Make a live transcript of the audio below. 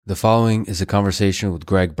The following is a conversation with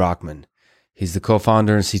Greg Brockman. He's the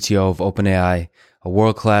co-founder and CTO of OpenAI, a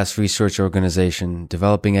world-class research organization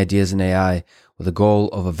developing ideas in AI with the goal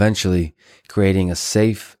of eventually creating a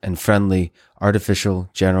safe and friendly artificial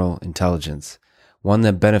general intelligence, one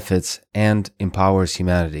that benefits and empowers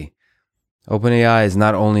humanity. OpenAI is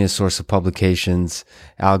not only a source of publications,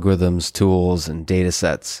 algorithms, tools, and data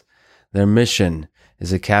sets. Their mission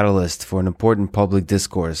is a catalyst for an important public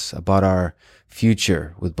discourse about our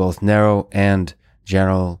future with both narrow and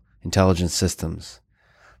general intelligence systems.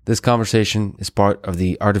 This conversation is part of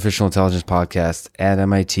the Artificial Intelligence Podcast at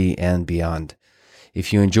MIT and beyond.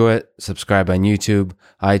 If you enjoy it, subscribe on YouTube,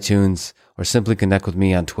 iTunes, or simply connect with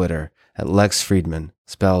me on Twitter at Lex Friedman,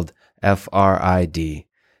 spelled F-R-I-D.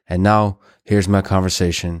 And now, here's my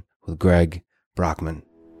conversation with Greg Brockman.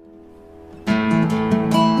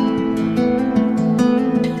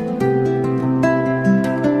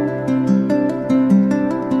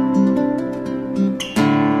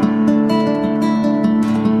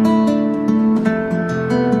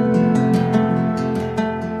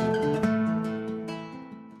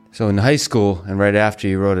 So in high school and right after,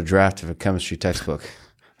 you wrote a draft of a chemistry textbook.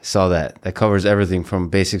 I saw that. That covers everything from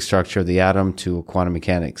basic structure of the atom to quantum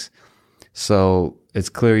mechanics. So it's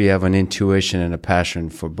clear you have an intuition and a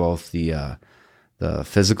passion for both the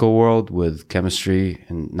physical world with chemistry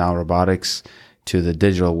and now robotics to the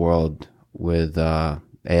digital world with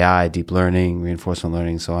AI, deep learning, reinforcement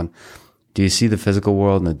learning, and so on. Do you see the physical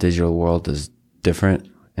world and the digital world as different?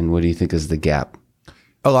 And what do you think is the gap?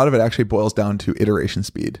 A lot of it actually boils down to iteration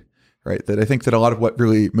speed, right? That I think that a lot of what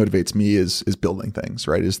really motivates me is building things,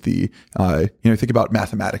 right? Is the, think about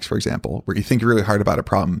mathematics, for example, where you think really hard about a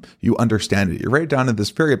problem, you understand it, you write it down in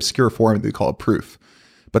this very obscure form that we call a proof.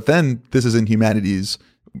 But then this is in humanity's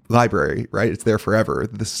library, right? It's there forever.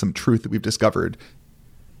 This is some truth that we've discovered.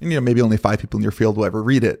 And, maybe only 5 people in your field will ever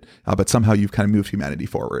read it, but somehow you've kind of moved humanity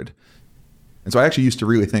forward. And so I actually used to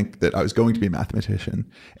really think that I was going to be a mathematician.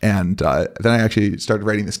 And then I actually started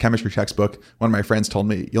writing this chemistry textbook. One of my friends told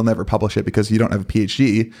me, you'll never publish it because you don't have a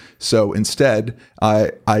PhD. So instead,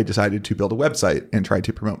 I decided to build a website and try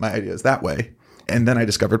to promote my ideas that way. And then I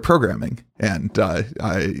discovered programming. And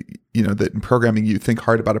that in programming, you think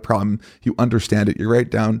hard about a problem, you understand it, you write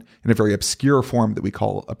it down in a very obscure form that we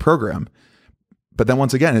call a program. But then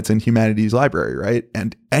once again, it's in humanity's library, right?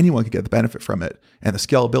 And anyone can get the benefit from it. And the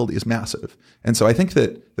scalability is massive. And so I think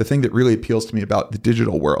that the thing that really appeals to me about the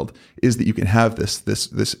digital world is that you can have this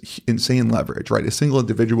insane leverage, right? A single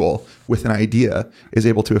individual with an idea is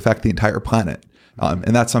able to affect the entire planet.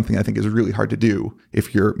 And that's something I think is really hard to do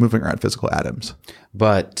if you're moving around physical atoms.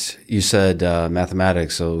 But you said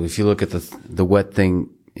mathematics. So if you look at the wet thing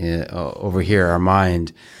over here, our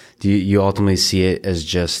mind, do you ultimately see it as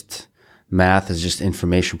just math, as just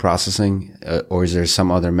information processing, or is there some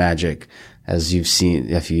other magic if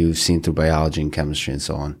you've seen through biology and chemistry and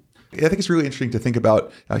so on? I think it's really interesting to think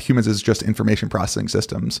about humans as just information processing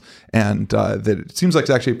systems, and that it seems like it's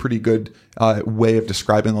actually a pretty good way of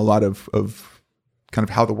describing a lot of kind of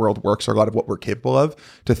how the world works, or a lot of what we're capable of.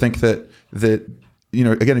 To think that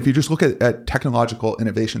again, if you just look at technological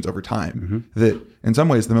innovations over time, that in some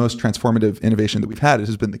ways the most transformative innovation that we've had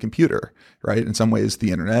has been the computer, right? In some ways,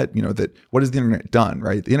 the internet, that what has the internet done,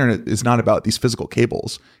 right? The internet is not about these physical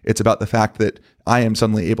cables. It's about the fact that I am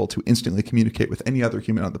suddenly able to instantly communicate with any other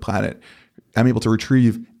human on the planet. I'm able to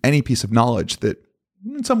retrieve any piece of knowledge that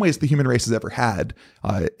in some ways the human race has ever had.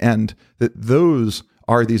 And that those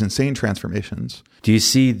are these insane transformations. Do you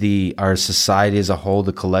see our society as a whole,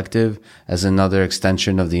 the collective, as another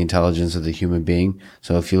extension of the intelligence of the human being?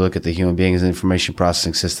 So if you look at the human being as an information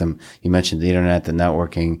processing system, you mentioned the internet, the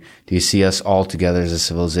networking. Do you see us all together as a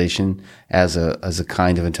civilization, as a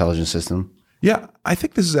kind of intelligence system? Yeah, I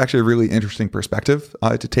think this is actually a really interesting perspective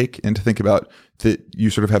to take and to think about, that you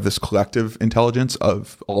sort of have this collective intelligence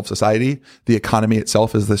of all of society. The economy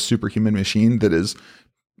itself is this superhuman machine that is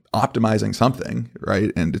optimizing something,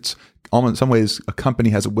 right? And it's almost in some ways a company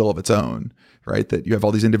has a will of its own, right? That you have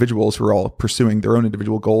all these individuals who are all pursuing their own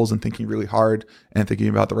individual goals and thinking really hard and thinking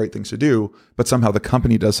about the right things to do, but somehow the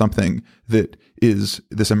company does something that is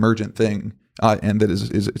this emergent thing, and that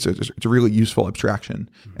it's a really useful abstraction.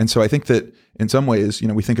 And so I think that in some ways,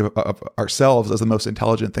 we think of ourselves as the most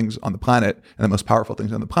intelligent things on the planet and the most powerful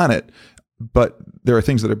things on the planet. But there are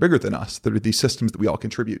things that are bigger than us, that are these systems that we all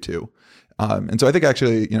contribute to. And so I think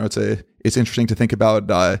actually, it's interesting to think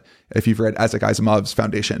about if you've read Isaac Asimov's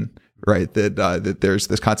Foundation, right? That there's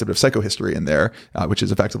this concept of psychohistory in there, which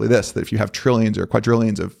is effectively this: that if you have trillions or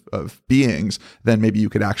quadrillions of beings, then maybe you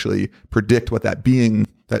could actually predict what that being,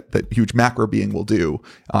 that huge macro being, will do,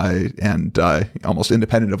 and almost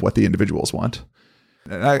independent of what the individuals want.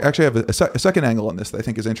 And I actually have a second angle on this that I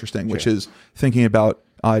think is interesting, which is thinking about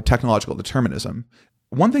technological determinism.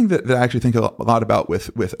 One thing that I actually think a lot about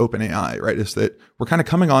with OpenAI, right, is that we're kind of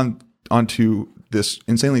coming onto this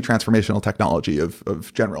insanely transformational technology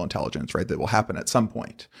of general intelligence, right, that will happen at some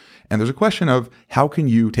point. And there's a question of how can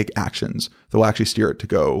you take actions that will actually steer it to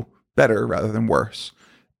go better rather than worse.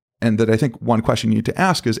 And that I think one question you need to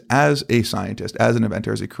ask is, as a scientist, as an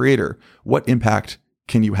inventor, as a creator, what impact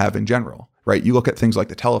can you have in general? Right? You look at things like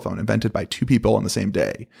the telephone invented by two people on the same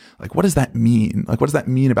day. Like, what does that mean? Like, what does that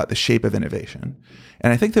mean about the shape of innovation?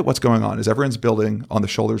 And I think that what's going on is everyone's building on the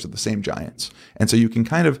shoulders of the same giants. And so you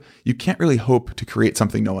can't really hope to create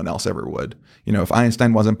something no one else ever would. If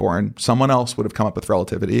Einstein wasn't born, someone else would have come up with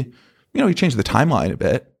relativity. He changed the timeline a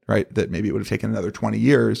bit, right? That maybe it would have taken another 20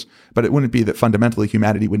 years, but it wouldn't be that fundamentally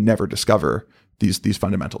humanity would never discover these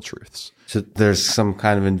fundamental truths. So there's some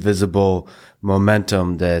kind of invisible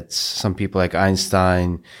momentum that some people like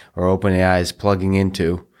Einstein or OpenAI is plugging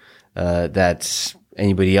into, that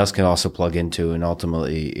anybody else can also plug into, and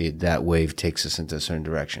ultimately that wave takes us into a certain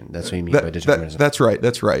direction. That's what you mean by determinism. That's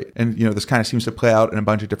right. And this kind of seems to play out in a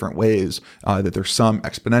bunch of different ways, that there's some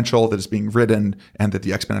exponential that is being ridden, and that the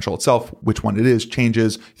exponential itself, which one it is,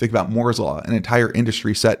 changes. Think about Moore's law. An entire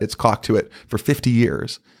industry set its clock to it for 50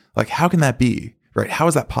 years. Like, how can that be, right? How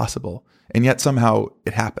is that possible? And yet somehow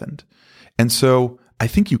it happened. And so I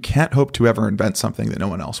think you can't hope to ever invent something that no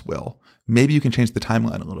one else will. Maybe you can change the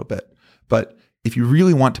timeline a little bit. But if you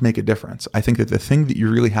really want to make a difference, I think that the thing that you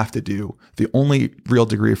really have to do, the only real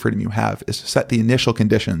degree of freedom you have, is to set the initial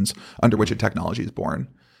conditions under which a technology is born.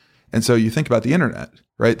 And so you think about the internet,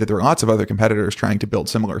 right? That there are lots of other competitors trying to build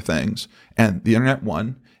similar things. And the internet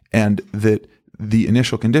won, and that the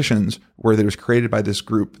initial conditions were that it was created by this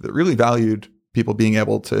group that really valued people being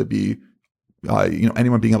able to be,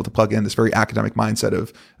 anyone being able to plug in, this very academic mindset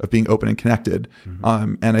of being open and connected.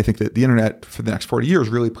 Mm-hmm. And I think that the internet for the next 40 years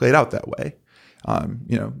really played out that way.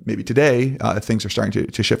 Maybe today things are starting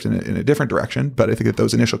to shift in a different direction, but I think that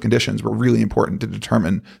those initial conditions were really important to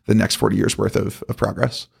determine the next 40 years worth of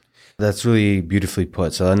progress. That's really beautifully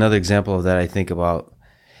put. So another example of that I think about,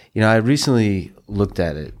 I recently looked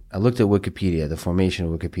at it. I looked at Wikipedia, the formation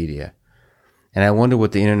of Wikipedia, and I wonder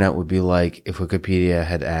what the internet would be like if Wikipedia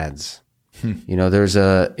had ads. There's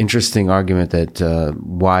a interesting argument that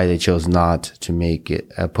why they chose not to make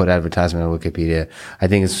it put advertisement on Wikipedia. I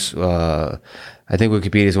think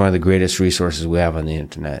Wikipedia is one of the greatest resources we have on the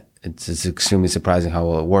internet. It's extremely surprising how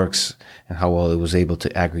well it works and how well it was able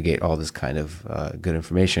to aggregate all this kind of good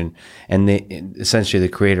information. And essentially the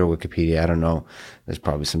creator of Wikipedia, I don't know, there's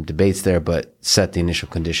probably some debates there, but set the initial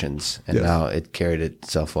conditions, and now it carried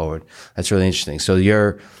itself forward. That's really interesting. So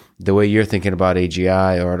the way you're thinking about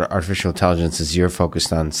AGI or artificial intelligence is you're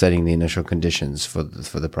focused on setting the initial conditions for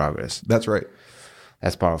the progress. That's right.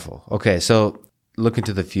 That's powerful. Okay, so look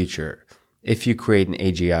into the future. If you create an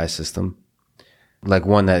AGI system, like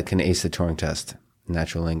one that can ace the Turing test,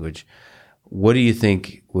 natural language, what do you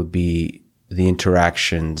think would be the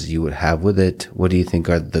interactions you would have with it? What do you think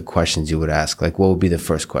are the questions you would ask? Like, what would be the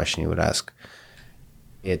first question you would ask?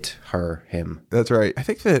 It, her, him. That's right. I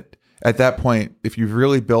think that at that point, if you've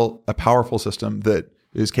really built a powerful system that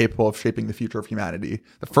is capable of shaping the future of humanity,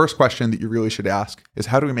 the first question that you really should ask is,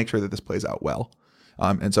 how do we make sure that this plays out well?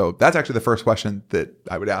 And so that's actually the first question that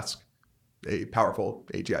I would ask a powerful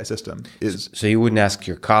AGI system is. So you wouldn't ask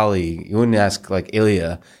your colleague, you wouldn't ask like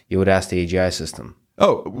Ilya, you would ask the AGI system.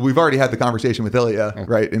 Oh, we've already had the conversation with Ilya,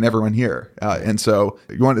 right? And everyone here. And so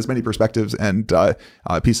you want as many perspectives and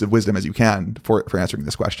pieces of wisdom as you can for answering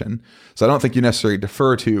this question. So I don't think you necessarily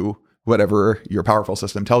defer to whatever your powerful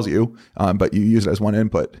system tells you, but you use it as one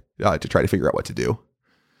input to try to figure out what to do.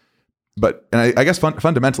 But and I guess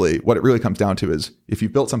fundamentally, what it really comes down to is if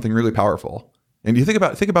you've built something really powerful, and you think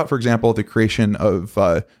about, for example, the creation of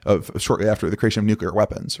shortly after the creation of nuclear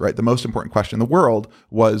weapons, right? The most important question in the world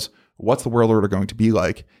was, what's the world order going to be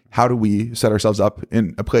like? How do we set ourselves up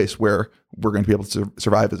in a place where we're going to be able to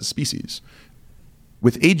survive as a species?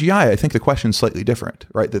 With AGI, I think the question is slightly different,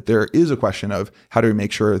 right? That there is a question of how do we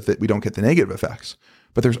make sure that we don't get the negative effects?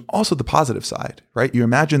 But there's also the positive side, right? You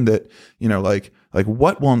imagine that, like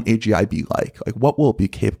what will an AGI be like? Like what will it be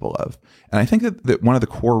capable of? And I think that one of the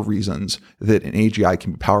core reasons that an AGI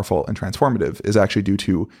can be powerful and transformative is actually due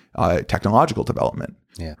to technological development,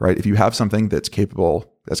 right? If you have something that's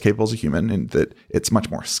capable as a human and that it's much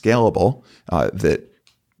more scalable, that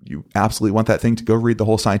you absolutely want that thing to go read the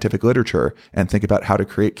whole scientific literature and think about how to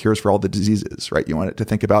create cures for all the diseases, right? You want it to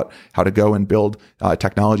think about how to go and build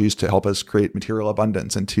technologies to help us create material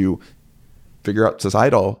abundance and to figure out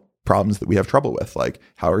societal problems that we have trouble with, like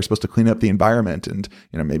how are we supposed to clean up the environment? And,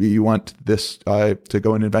 maybe you want this to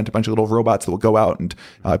go and invent a bunch of little robots that will go out and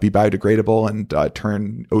be biodegradable and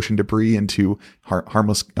turn ocean debris into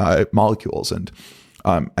harmless molecules. And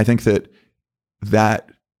I think that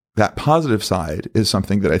positive side is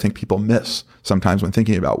something that I think people miss sometimes when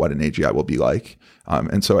thinking about what an AGI will be like.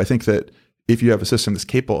 And so I think that if you have a system that's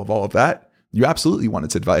capable of all of that, you absolutely want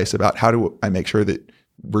its advice about how do I make sure that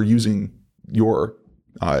we're using your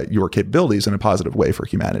capabilities in a positive way for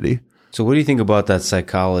humanity. So what do you think about that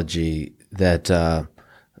psychology that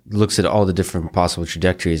looks at all the different possible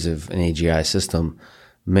trajectories of an AGI system,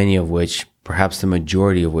 many of which, perhaps the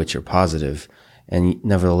majority of which, are positive, and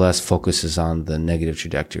nevertheless focuses on the negative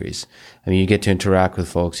trajectories? I mean, you get to interact with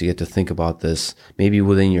folks, you get to think about this, maybe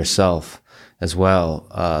within yourself as well.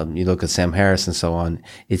 You look at Sam Harris and so on.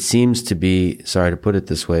 It seems to be, sorry to put it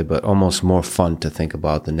this way, but almost more fun to think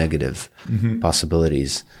about the negative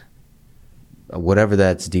possibilities. Whatever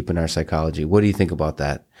that's deep in our psychology. What do you think about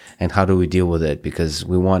that? And how do we deal with it? Because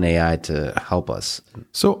we want AI to help us.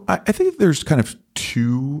 So I think there's kind of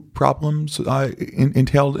two problems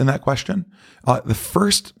entailed in that question. The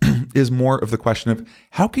first is more of the question of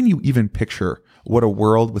how can you even picture what a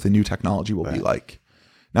world with a new technology will be like?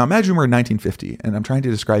 Now imagine we're in 1950 and I'm trying to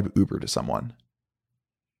describe Uber to someone.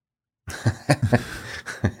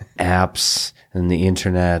 Apps and the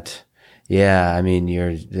internet. Yeah, I mean,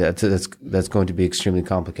 that's going to be extremely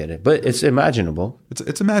complicated, but it's imaginable.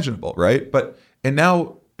 It's imaginable, right? And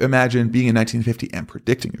now imagine being in 1950 and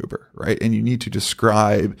predicting Uber, right? And you need to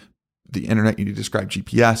describe the internet, you need to describe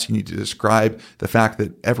GPS, you need to describe the fact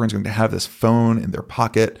that everyone's going to have this phone in their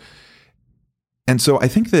pocket. And so I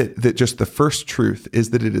think that just the first truth is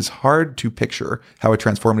that it is hard to picture how a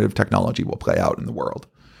transformative technology will play out in the world.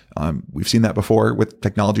 We've seen that before with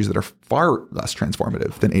technologies that are far less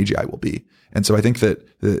transformative than AGI will be. And so I think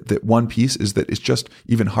that one piece is that it's just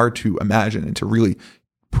even hard to imagine and to really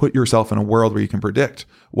put yourself in a world where you can predict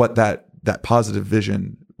what that positive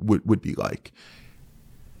vision would be like.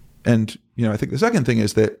 And, I think the second thing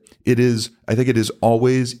is that I think it is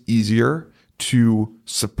always easier to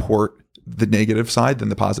support the negative side than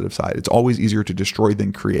the positive side. It's always easier to destroy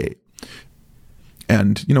than create.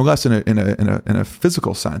 And, less in a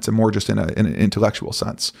physical sense and more just in an intellectual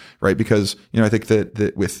sense, right? Because, I think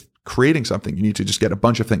that with creating something, you need to just get a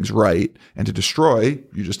bunch of things right, and to destroy,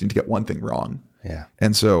 you just need to get one thing wrong. Yeah.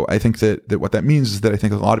 And so I think that what that means is that I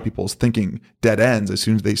think a lot of people's thinking dead ends as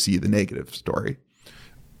soon as they see the negative story.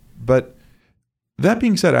 But that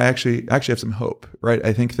being said, I actually have some hope, right?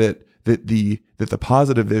 I think that the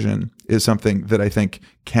positive vision is something that I think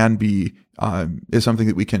can be is something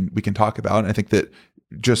that we can talk about. And I think that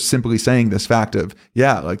just simply saying this fact of,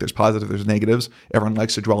 like there's positive, there's negatives, everyone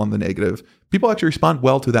likes to dwell on the negative. People actually respond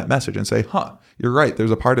well to that message and say, you're right.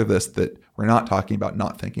 There's a part of this that we're not talking about,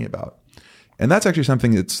 not thinking about. And that's actually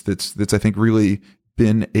something that's I think really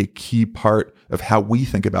been a key part of how we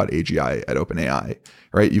think about AGI at OpenAI,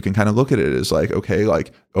 right? You can kind of look at it as like, okay,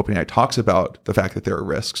 like OpenAI talks about the fact that there are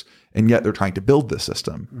risks, and yet they're trying to build this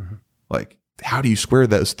system. Mm-hmm. Like, how do you square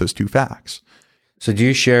those two facts? So do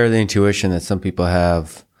you share the intuition that some people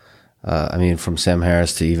have, from Sam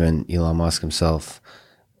Harris to even Elon Musk himself,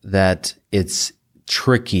 that it's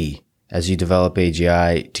tricky as you develop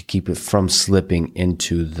AGI to keep it from slipping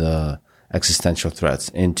into the existential threats,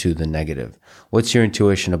 into the negative? What's your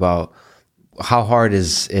intuition about how hard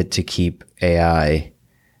is it to keep AI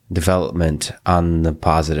development on the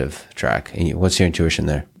positive track? What's your intuition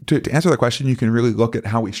there? To answer that question, you can really look at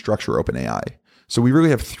how we structure OpenAI. So we really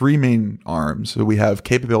have three main arms. So we have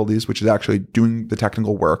capabilities, which is actually doing the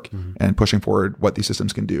technical work and pushing forward what these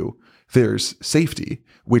systems can do. There's safety,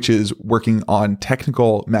 which is working on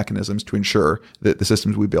technical mechanisms to ensure that the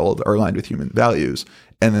systems we build are aligned with human values.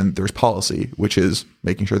 And then there's policy, which is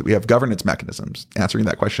making sure that we have governance mechanisms, answering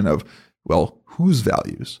that question of, well, whose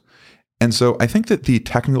values? And so I think that the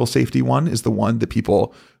technical safety one is the one that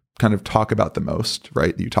people kind of talk about the most,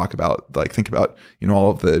 right? You talk about, like, think about,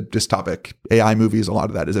 all of the dystopic AI movies. A lot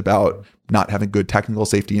of that is about not having good technical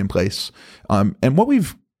safety in place. And what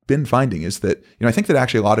we've been finding is that, I think that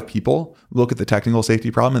actually a lot of people look at the technical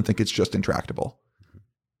safety problem and think it's just intractable,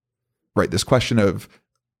 right? This question of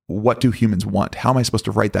what do humans want? How am I supposed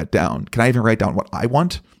to write that down? Can I even write down what I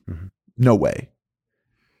want? Mm-hmm. No way.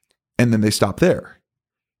 And then they stop there.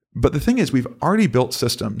 But the thing is, we've already built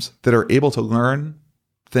systems that are able to learn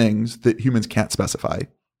things that humans can't specify.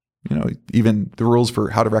 Even the rules for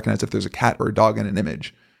how to recognize if there's a cat or a dog in an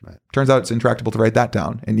image. Right. Turns out it's intractable to write that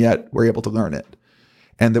down, and yet we're able to learn it.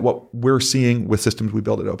 And that what we're seeing with systems we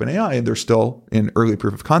build at OpenAI, and they're still in early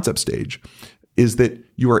proof of concept stage, is that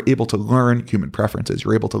you are able to learn human preferences.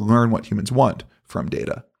 You're able to learn what humans want from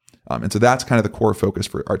data. And so that's kind of the core focus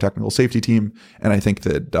for our technical safety team. And I think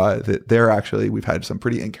that we've had some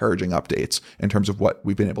pretty encouraging updates in terms of what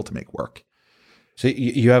we've been able to make work. So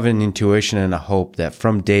you have an intuition and a hope that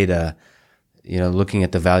from data, looking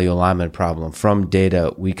at the value alignment problem, from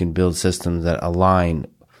data, we can build systems that align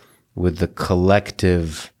with the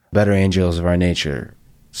collective better angels of our nature.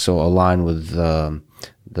 So align with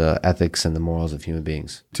the ethics and the morals of human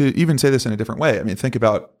beings. To even say this in a different way, I mean, think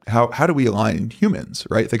about how do we align humans,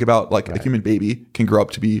 right? Think about a human baby can grow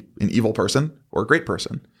up to be an evil person or a great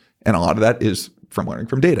person. And a lot of that is from learning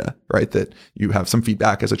from data, right? That you have some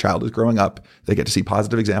feedback as a child is growing up, they get to see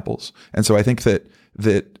positive examples. And so I think that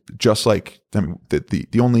just like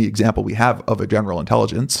the only example we have of a general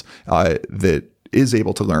intelligence that is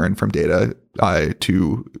able to learn from data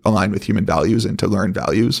to align with human values and to learn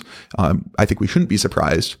values, I think we shouldn't be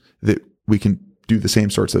surprised that we can do the same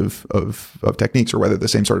sorts of techniques, or whether the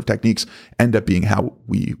same sort of techniques end up being how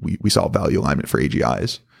we solve value alignment for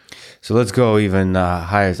AGIs. So let's go even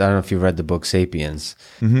higher. I don't know if you've read the book Sapiens,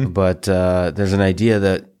 but there's an idea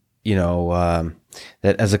that,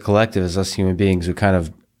 that as a collective, as us human beings, we kind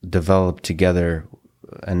of develop together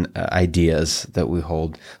and ideas that we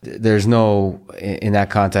hold. There's no, in that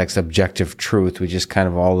context, objective truth. We just kind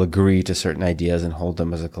of all agree to certain ideas and hold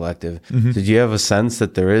them as a collective. So do you have a sense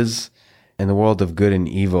that there is, in the world of good and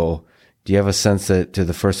evil, do you have a sense that to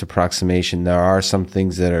the first approximation, there are some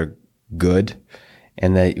things that are good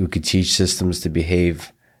and that we could teach systems to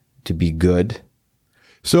behave to be good?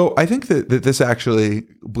 So I think that this actually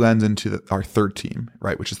blends into our third team,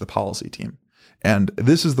 right, which is the policy team. And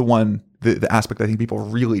this is the aspect I think people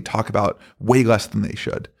really talk about way less than they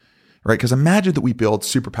should, right? Because imagine that we build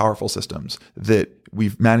super powerful systems that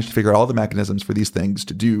we've managed to figure out all the mechanisms for these things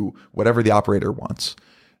to do whatever the operator wants.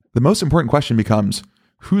 The most important question becomes,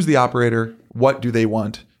 who's the operator? What do they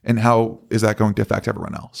want? And how is that going to affect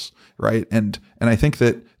everyone else, right? And I think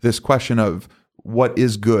that this question of what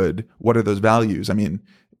is good, what are those values? I mean,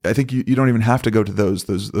 I think you don't even have to go to those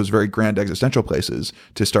very grand existential places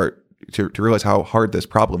to start to realize how hard this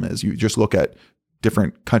problem is. You just look at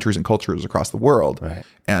different countries and cultures across the world, right,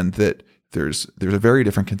 and that there's a very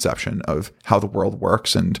different conception of how the world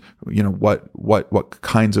works and what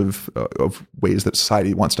kinds of ways that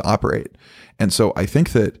society wants to operate. And so I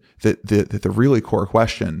think that the really core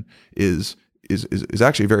question is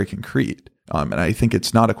actually very concrete. And I think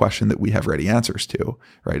it's not a question that we have ready answers to,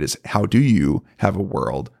 right? Is how do you have a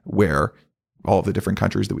world where all of the different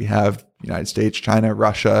countries that we have, United States, China,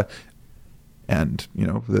 Russia, and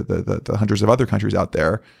the hundreds of other countries out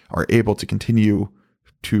there, are able to continue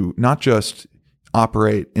to not just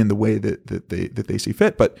operate in the way that they see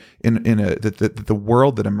fit, but in the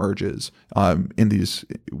world that emerges in these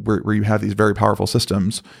where you have these very powerful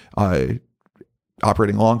systems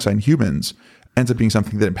operating alongside humans ends up being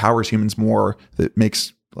something that empowers humans more, that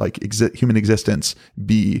makes human existence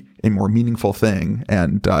be a more meaningful thing,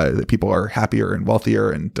 and that people are happier and wealthier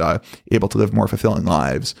and able to live more fulfilling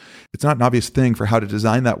lives. It's not an obvious thing for how to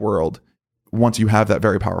design that world once you have that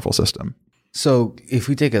very powerful system. So if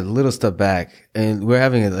we take a little step back, and we're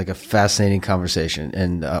having a fascinating conversation,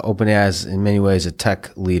 and OpenAI is in many ways a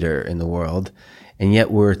tech leader in the world, and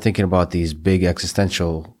yet we're thinking about these big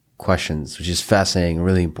existential questions, which is fascinating and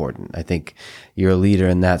really important. I think you're a leader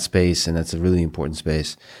in that space, and that's a really important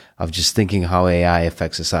space of just thinking how AI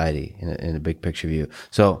affects society in a big picture view.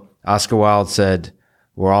 So Oscar Wilde said,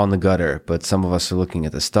 we're all in the gutter, but some of us are looking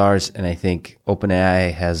at the stars. And I think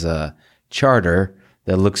OpenAI has a charter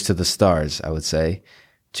that looks to the stars, I would say,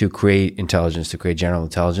 to create intelligence, to create general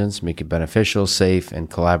intelligence, make it beneficial, safe,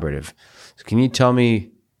 and collaborative. So can you tell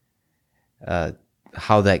me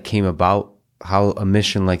how that came about, how a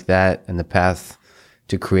mission like that and the path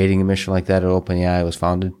to creating a mission like that at OpenAI was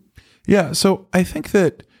founded? Yeah, so I think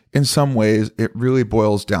that in some ways it really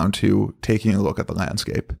boils down to taking a look at the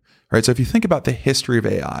landscape, right? So if you think about the history of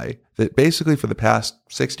AI, that basically for the past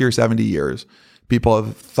 60 or 70 years, people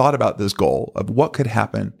have thought about this goal of what could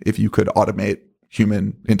happen if you could automate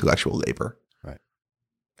human intellectual labor. Right.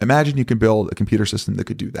 Imagine you can build a computer system that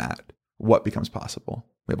could do that. What becomes possible?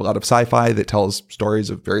 We have a lot of sci-fi that tells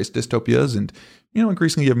stories of various dystopias, and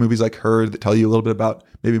increasingly you have movies like Her that tell you a little bit about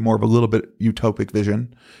maybe more of a little bit utopic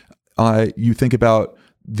vision. You think about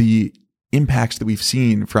the impacts that we've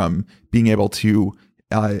seen from being able to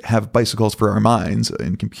have bicycles for our minds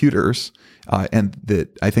in computers, and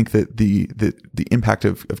that I think that the impact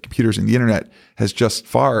of computers and the internet has just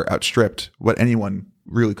far outstripped what anyone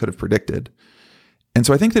really could have predicted. And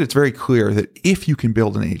so I think that it's very clear that if you can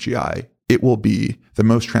build an AGI, it will be the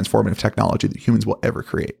most transformative technology that humans will ever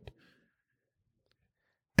create.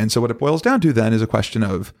 And so what it boils down to then is a question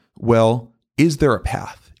of, well, is there a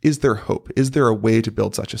path? Is there hope? Is there a way to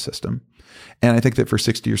build such a system? And I think that for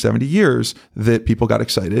 60 or 70 years that people got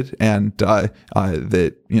excited and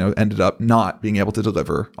that, ended up not being able to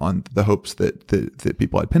deliver on the hopes that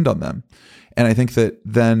people had pinned on them. And I think that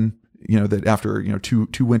then, that after,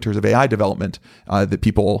 two winters of AI development, that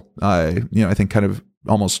people, I think kind of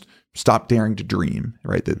almost stopped daring to dream,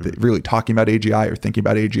 right? That really talking about AGI or thinking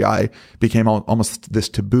about AGI became almost this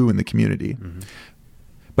taboo in the community. Mm-hmm.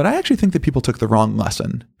 But I actually think that people took the wrong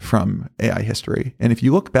lesson from AI history. And if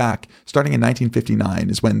you look back, starting in 1959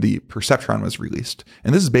 is when the perceptron was released.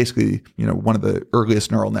 And this is basically, one of the earliest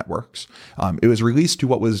neural networks. It was released to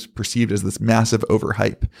what was perceived as this massive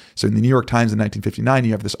overhype. So in the New York Times in 1959,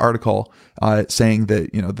 you have this article saying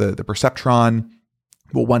that, the perceptron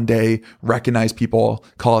will one day recognize people,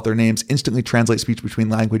 call out their names, instantly translate speech between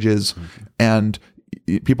languages. Mm-hmm. And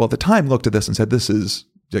people at the time looked at this and said, this is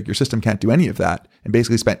like, your system can't do any of that, and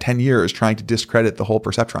basically spent 10 years trying to discredit the whole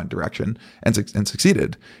perceptron direction and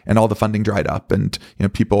succeeded. And all the funding dried up, and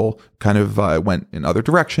people kind of went in other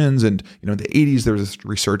directions. And in the 80s there was this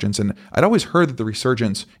resurgence, and I'd always heard that the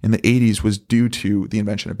resurgence in the 80s was due to the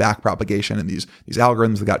invention of backpropagation and these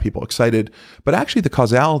algorithms that got people excited. But actually the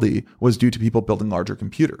causality was due to people building larger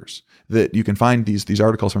computers. That you can find these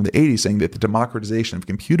articles from the 80s saying that the democratization of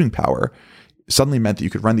computing power suddenly meant that you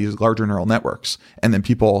could run these larger neural networks. And then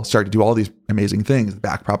people started to do all these amazing things. The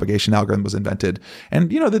backpropagation algorithm was invented. And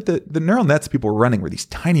that the neural nets people were running were these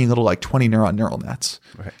tiny little 20 neuron neural nets,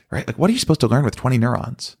 right? Like, what are you supposed to learn with 20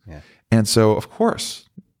 neurons? Yeah. And so of course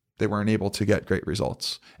they weren't able to get great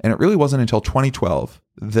results. And it really wasn't until 2012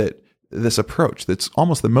 that this approach, that's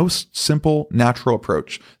almost the most simple, natural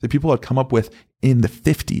approach that people had come up with in the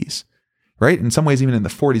 50s, right? In some ways, even in the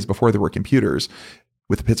 40s, before there were computers,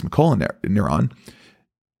 with the Pitts-McCulloch neuron,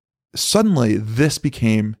 suddenly this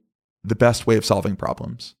became the best way of solving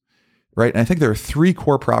problems, right? And I think there are three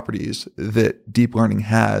core properties that deep learning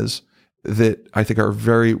has that I think are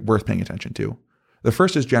very worth paying attention to. The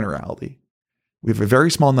first is generality. We have a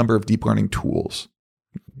very small number of deep learning tools,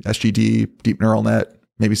 SGD, deep neural net,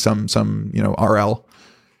 maybe some RL,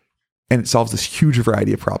 and it solves this huge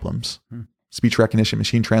variety of problems. Speech recognition,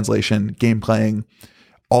 machine translation, game playing,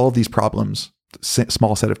 all of these problems,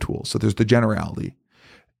 small set of tools. So there's the generality.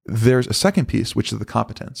 There's a second piece, which is the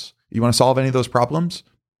competence. You want to solve any of those problems?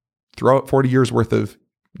 Throw out 40 years worth of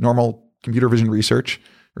normal computer vision research,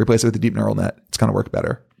 replace it with a deep neural net. It's going to work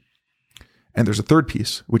better. And there's a third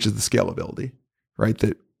piece, which is the scalability, right?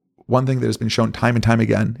 That one thing that has been shown time and time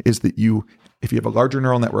again is that if you have a larger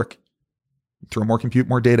neural network, throw more compute,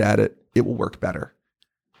 more data at it, it will work better.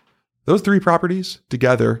 Those three properties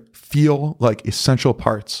together feel like essential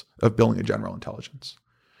parts of building a general intelligence.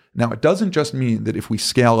 Now, it doesn't just mean that if we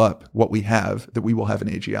scale up what we have, that we will have an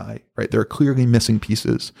AGI, right? There are clearly missing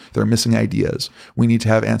pieces. There are missing ideas. We need to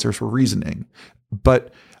have answers for reasoning.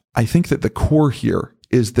 But I think that the core here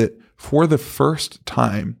is that for the first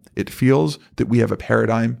time, it feels that we have a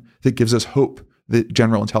paradigm that gives us hope that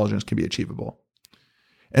general intelligence can be achievable.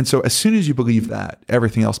 And so as soon as you believe that,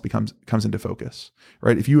 everything else comes into focus,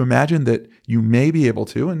 right? If you imagine that you may be able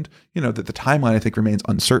to, and that the timeline I think remains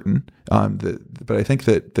uncertain, but I think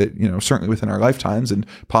that certainly within our lifetimes and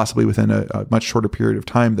possibly within a much shorter period of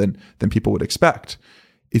time than people would expect,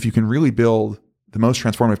 if you can really build the most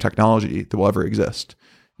transformative technology that will ever exist,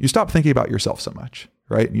 you stop thinking about yourself so much,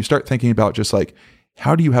 right? And you start thinking about just like,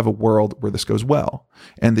 how do you have a world where this goes well?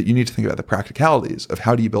 And that you need to think about the practicalities of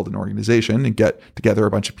how do you build an organization and get together a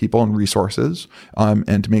bunch of people and resources,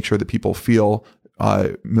 and to make sure that people feel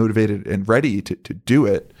motivated and ready to do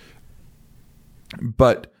it.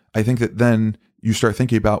 But I think that then you start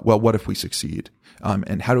thinking about, well, what if we succeed?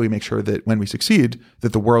 And how do we make sure that when we succeed,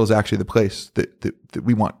 that the world is actually the place that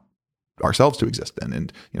we want ourselves to exist in,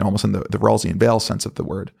 and almost in the Rawlsian Bale sense of the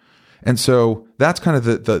word. And so that's kind of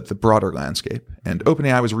the broader landscape. And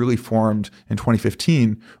OpenAI was really formed in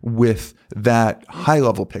 2015 with that high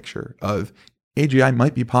level picture of AGI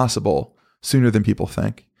might be possible sooner than people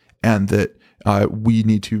think, and that we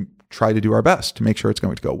need to try to do our best to make sure it's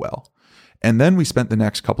going to go well. And then we spent the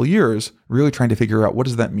next couple of years really trying to figure out, what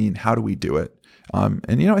does that mean? How do we do it? And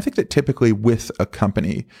I think that typically with a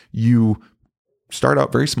company, you start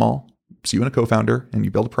out very small. So you and a co-founder, and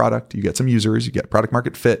you build a product, you get some users, you get product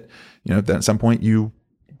market fit, then at some point you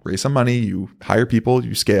raise some money, you hire people,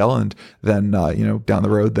 you scale, and then, down the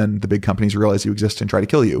road, then the big companies realize you exist and try to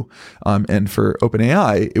kill you. And for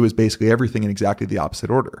OpenAI, it was basically everything in exactly the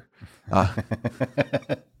opposite order. Let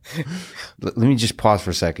me just pause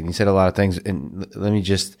for a second. You said a lot of things, and let me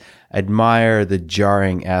just admire the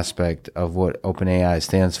jarring aspect of what OpenAI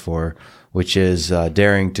stands for, which is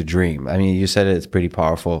daring to dream. I mean, you said it's pretty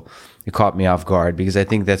powerful. It caught me off guard because I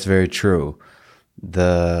think that's very true.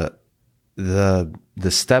 The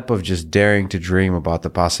step of just daring to dream about the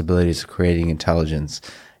possibilities of creating intelligence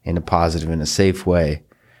in a positive and a safe way,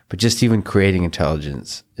 but just even creating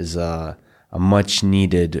intelligence is a much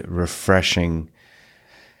needed, refreshing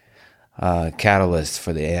catalyst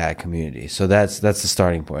for the AI community. So that's the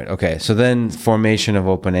starting point. Okay, so then formation of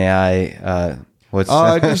OpenAI.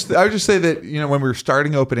 I would just say that, you know, when we were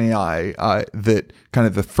starting OpenAI, that kind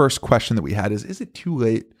of the first question that we had is it too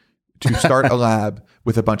late to start a lab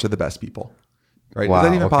with a bunch of the best people? Right? Wow, is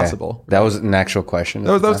that even possible? That was an actual question.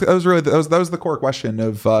 That was really the core question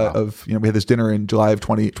of you know, we had this dinner in July of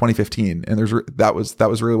 2015, and that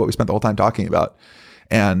was really what we spent the whole time talking about.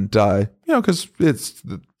 And you know, because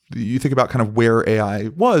you think about kind of where AI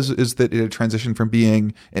is that it had transitioned from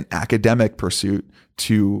being an academic pursuit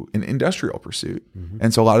to an industrial pursuit. Mm-hmm.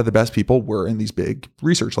 And so a lot of the best people were in these big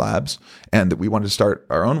research labs, and that we wanted to start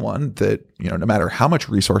our own one that, you know, no matter how much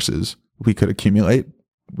resources we could accumulate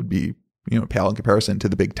would be, you know, pale in comparison to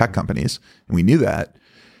the big tech companies. And we knew that.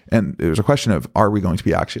 And it was a question of, are we going to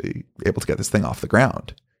be actually able to get this thing off the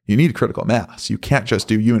ground? You need critical mass. You can't just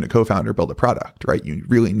do you and a co-founder build a product, right? You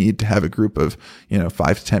really need to have a group of, you know,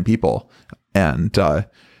 5 to 10 people. And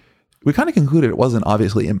we kind of concluded it wasn't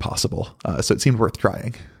obviously impossible. So it seemed worth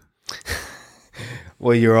trying.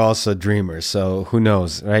 Well, you're also dreamers, so who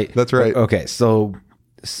knows, right? That's right. Okay, so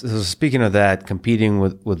speaking of that, competing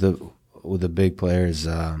with the big players,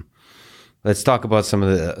 let's talk about some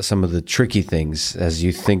of the tricky things as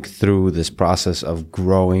you think through this process of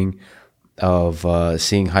growing, of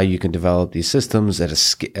seeing how you can develop these systems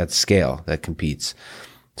at scale that competes.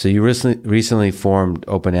 So you recently formed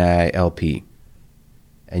OpenAI LP,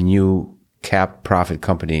 a new cap profit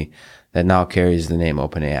company that now carries the name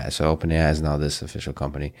OpenAI. So OpenAI is now this official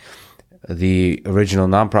company. The original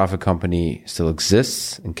nonprofit company still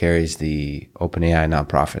exists and carries the OpenAI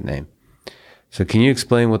nonprofit name. So can you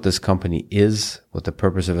explain what this company is, what the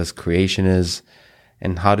purpose of its creation is,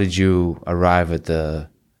 and how did you arrive at the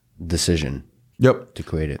decision to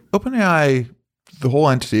create it? OpenAI, the whole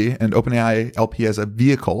entity, and OpenAI LP as a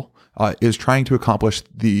vehicle is trying to accomplish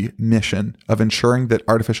the mission of ensuring that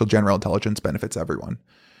artificial general intelligence benefits everyone.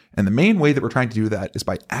 And the main way that we're trying to do that is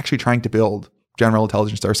by actually trying to build general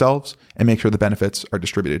intelligence ourselves and make sure the benefits are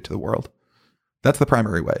distributed to the world. That's the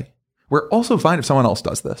primary way. We're also fine if someone else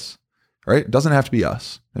does this, right? It doesn't have to be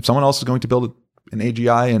us. If someone else is going to build an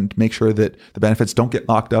AGI and make sure that the benefits don't get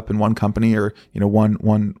locked up in one company or, you know, one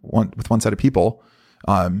with one set of people,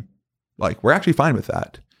 like, we're actually fine with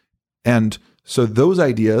that. And so those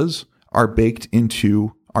ideas are baked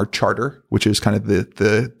into our charter, which is kind of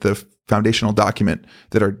the foundational document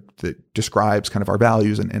that describes kind of our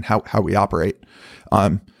values and how we operate.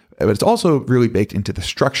 But it's also really baked into the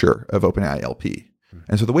structure of OpenAI LP.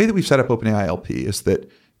 And so the way that we've set up OpenAI LP is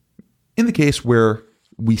that in the case where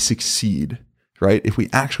we succeed, right, if we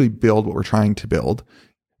actually build what we're trying to build,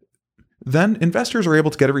 then investors are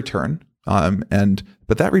able to get a return.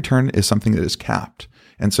 But that return is something that is capped.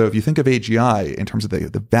 And so if you think of AGI in terms of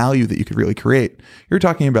the value that you could really create, you're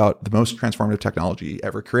talking about the most transformative technology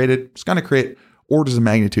ever created. It's going to create orders of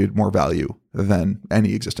magnitude more value than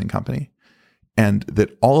any existing company. And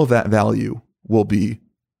that all of that value will be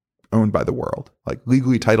owned by the world, like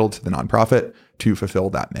legally titled to the nonprofit to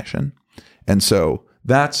fulfill that mission. And so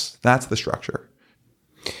that's the structure.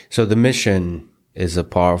 So the mission is a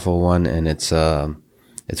powerful one, and it's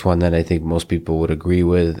one that I think most people would agree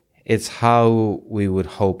with. It's how we would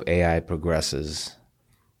hope AI progresses.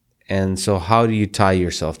 And so how do you tie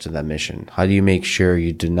yourself to that mission? How do you make sure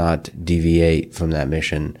you do not deviate from that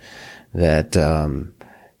mission, that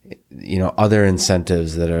you know, other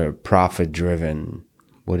incentives that are profit driven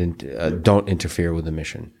don't interfere with the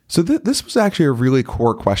mission? So this was actually a really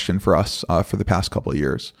core question for us for the past couple of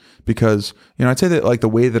years, because, you know, I'd say that like the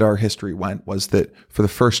way that our history went was that for the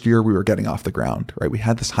first year we were getting off the ground, right? We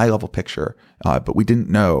had this high level picture, but we didn't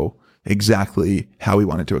know exactly how we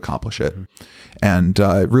wanted to accomplish it. Mm-hmm. And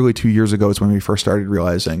really 2 years ago is when we first started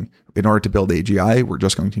realizing in order to build AGI, we're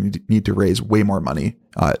just going to need to raise way more money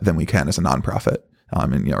than we can as a nonprofit.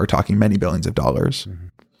 And, you know, we're talking many billions of dollars. Mm-hmm.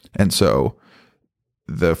 And so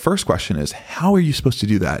the first question is, how are you supposed to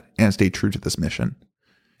do that and stay true to this mission?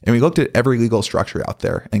 And we looked at every legal structure out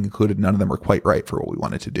there and concluded none of them were quite right for what we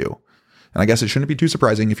wanted to do. And I guess it shouldn't be too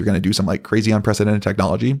surprising if you're going to do some like crazy unprecedented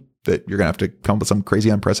technology that you're going to have to come up with some crazy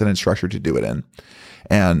unprecedented structure to do it in.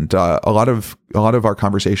 And a lot of our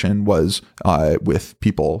conversation was with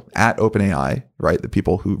people at OpenAI, right? The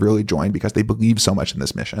people who really joined because they believe so much in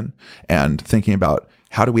this mission, and thinking about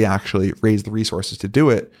how do we actually raise the resources to do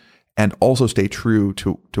it. and also stay true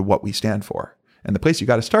to what we stand for. And the place you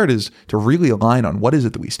got to start is to really align on what is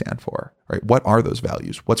it that we stand for, right? What are those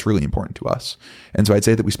values? What's really important to us? And so I'd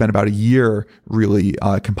say that we spent about a year really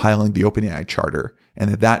compiling the OpenAI charter, and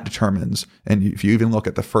that determines. And if you even look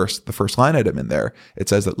at the first line item in there, it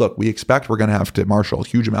says that, look, we expect we're going to have to marshal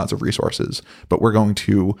huge amounts of resources, but we're going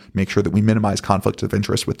to make sure that we minimize conflicts of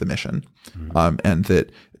interest with the mission, and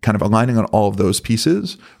that kind of aligning on all of those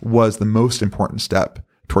pieces was the most important step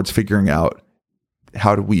towards figuring out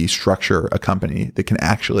how do we structure a company that can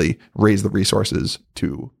actually raise the resources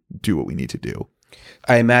to do what we need to do.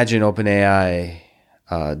 I imagine OpenAI,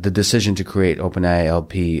 the decision to create OpenAI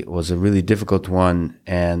LP was a really difficult one,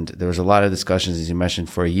 and there was a lot of discussions, as you mentioned,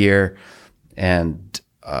 for a year, and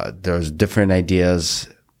there was different ideas,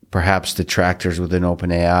 perhaps detractors within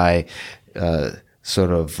OpenAI,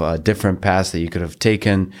 different paths that you could have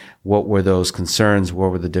taken. What were those concerns?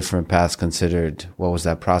 What were the different paths considered? What was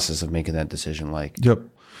that process of making that decision like? Yep.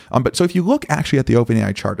 But so if you look actually at the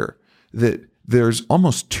OpenAI charter, that there's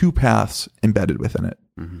almost two paths embedded within it.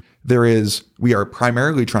 There is, we are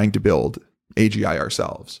primarily trying to build AGI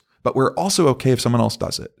ourselves, but we're also okay if someone else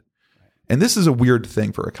does it. And this is a weird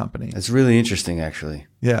thing for a company. It's really interesting, actually.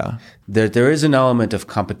 Yeah. There is an element of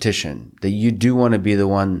competition that you do want to be the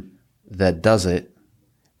one that does it,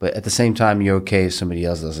 but at the same time, you're okay if somebody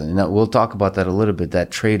else doesn't. And we'll talk about that a little bit, that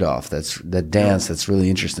trade-off, that dance that's really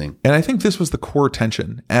interesting. And I think this was the core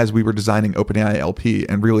tension as we were designing OpenAI LP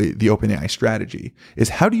and really the OpenAI strategy, is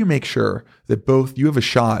how do you make sure that both you have a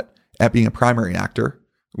shot at being a primary actor,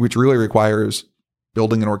 which really requires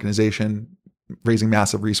building an organization, raising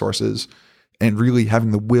massive resources, and really having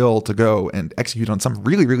the will to go and execute on some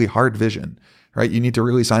really, really hard vision, right? You need to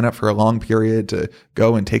really sign up for a long period to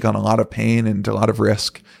go and take on a lot of pain and a lot of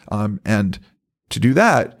risk. And to do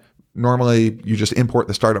that, normally you just import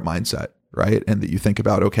the startup mindset, right? And that you think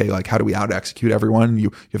about, okay, like how do we out execute everyone?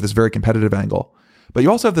 You have this very competitive angle, but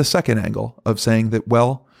you also have the second angle of saying that,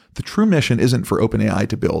 well, the true mission isn't for OpenAI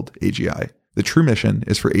to build AGI. The true mission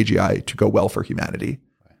is for AGI to go well for humanity.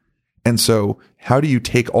 And so how do you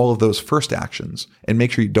take all of those first actions and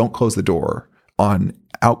make sure you don't close the door on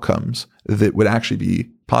outcomes that would actually be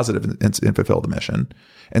positive and fulfill the mission?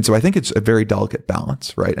 And so I think it's a very delicate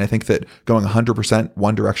balance, right? And I think that going 100%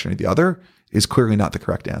 one direction or the other is clearly not the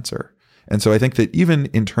correct answer. And so I think that even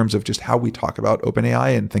in terms of just how we talk about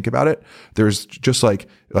OpenAI and think about it, there's just like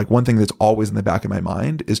one thing that's always in the back of my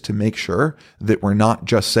mind is to make sure that we're not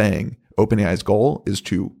just saying OpenAI's goal is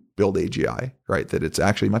to build AGI, right? That it's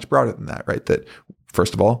actually much broader than that, right? That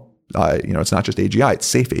first of all, it's not just AGI, it's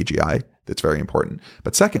safe AGI. That's very important.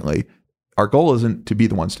 But secondly, our goal isn't to be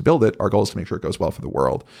the ones to build it. Our goal is to make sure it goes well for the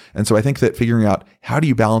world. And so I think that figuring out how do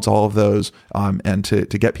you balance all of those, and to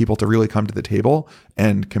get people to really come to the table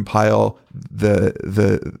and compile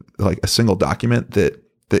the like a single document that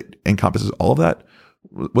encompasses all of that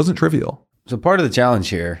wasn't trivial. So part of the challenge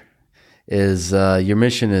here is your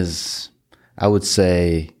mission is, I would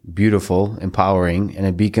say, beautiful, empowering, and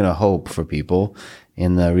a beacon of hope for people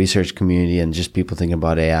in the research community and just people thinking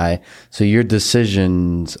about AI. So your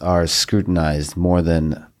decisions are scrutinized more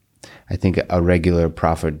than, I think, a regular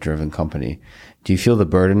profit-driven company. Do you feel the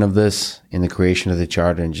burden of this in the creation of the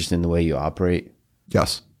charter and just in the way you operate?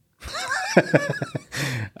 Yes.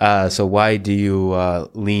 So why do you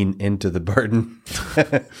lean into the burden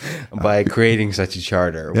by creating such a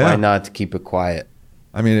charter? Yeah. Why not keep it quiet?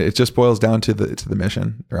 I mean, it just boils down to the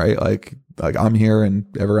mission, right? Like I'm here and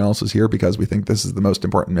everyone else is here because we think this is the most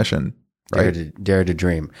important mission, right? Dare to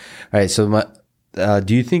dream. All right. So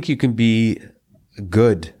do you think you can be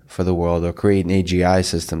good for the world or create an AGI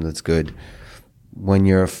system that's good when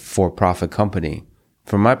you're a for-profit company?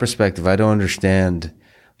 From my perspective, I don't understand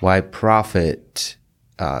why profit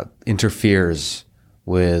interferes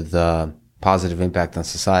with positive impact on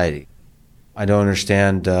society. I don't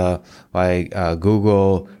understand why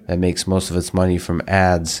Google, that makes most of its money from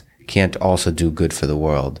ads, can't also do good for the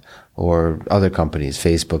world, or other companies,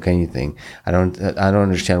 Facebook, anything. I don't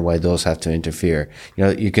understand why those have to interfere.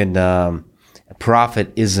 You can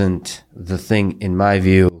profit isn't the thing, in my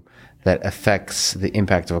view, that affects the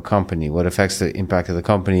impact of a company. What affects the impact of the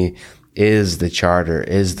company is the charter,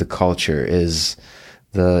 is the culture, is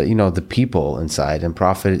the people inside, and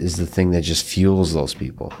profit is the thing that just fuels those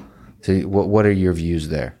people. So what are your views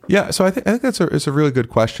there? Yeah, so I think it's a really good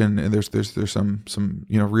question, and there's some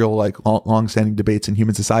real like long-standing debates in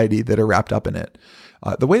human society that are wrapped up in it.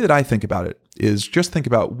 The way that I think about it is just think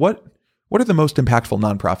about what are the most impactful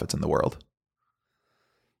nonprofits in the world?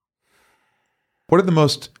 What are the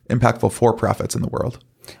most impactful for-profits in the world?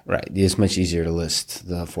 Right. It's much easier to list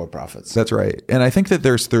the for-profits. That's right. And I think that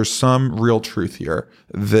there's some real truth here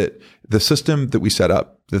that the system that we set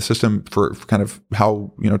up, the system for kind of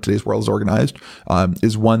how today's world is organized,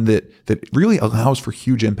 is one that really allows for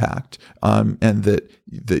huge impact. And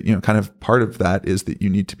that kind of part of that is that you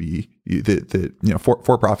need to be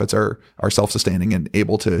for-profits are self-sustaining and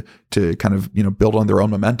able to kind of build on their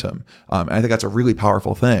own momentum. And I think that's a really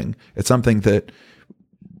powerful thing. It's something that,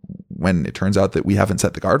 when it turns out that we haven't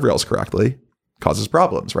set the guardrails correctly, causes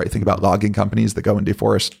problems, right? Think about logging companies that go and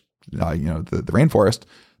deforest, the rainforest.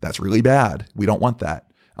 That's really bad. We don't want that.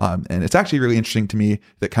 And it's actually really interesting to me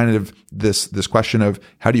that kind of this question of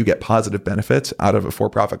how do you get positive benefits out of a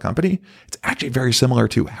for-profit company? It's actually very similar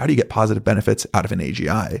to how do you get positive benefits out of an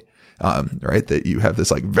AGI, right? That you have this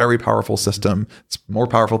like very powerful system. It's more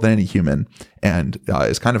powerful than any human and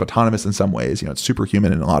is kind of autonomous in some ways. It's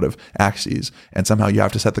superhuman in a lot of axes. And somehow you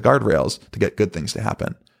have to set the guardrails to get good things to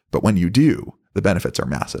happen. But when you do, the benefits are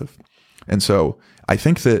massive. And so I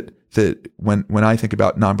think that when I think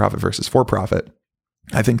about nonprofit versus for-profit,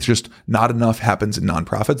 I think just not enough happens in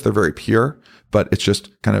nonprofits. They're very pure, but it's just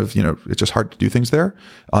kind of, it's just hard to do things there.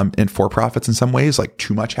 In for-profits in some ways, like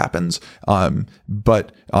too much happens.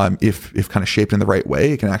 But if kind of shaped in the right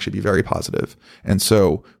way, it can actually be very positive. And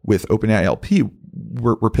so with OpenAI LP,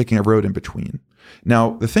 we're picking a road in between.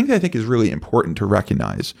 Now, the thing that I think is really important to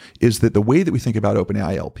recognize is that the way that we think about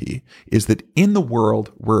OpenAI LP is that in the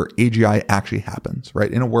world where AGI actually happens,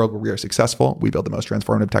 right? In a world where we are successful, we build the most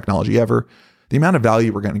transformative technology ever, the amount of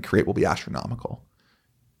value we're going to create will be astronomical.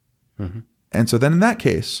 Mm-hmm. And so then in that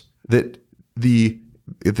case, that the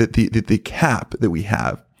cap that we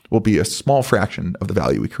have will be a small fraction of the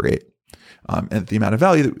value we create. And the amount of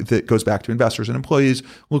value that goes back to investors and employees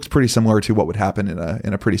looks pretty similar to what would happen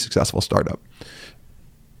in a pretty successful startup.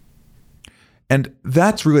 And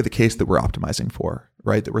that's really the case that we're optimizing for,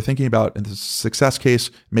 right? That we're thinking about in the success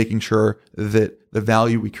case, making sure that the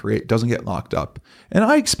value we create doesn't get locked up. And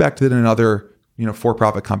I expect that in other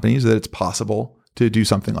for-profit companies that it's possible to do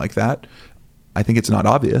something like that. I think it's not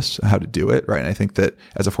obvious how to do it, right? And I think that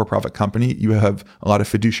as a for-profit company, you have a lot of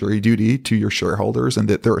fiduciary duty to your shareholders and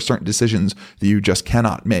that there are certain decisions that you just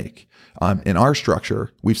cannot make. In our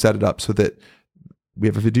structure, we've set it up so that we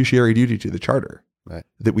have a fiduciary duty to the charter, right?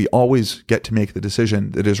 That we always get to make the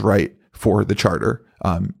decision that is right for the charter,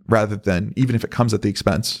 rather than even if it comes at the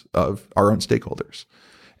expense of our own stakeholders.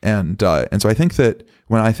 And so I think that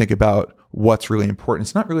when I think about what's really important,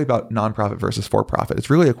 it's not really about nonprofit versus for-profit. It's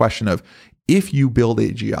really a question of if you build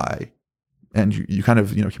AGI and you kind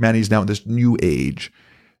of, humanity is now in this new age,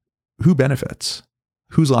 who benefits?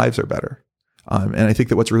 Whose lives are better? And I think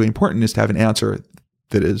that what's really important is to have an answer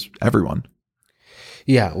that is everyone.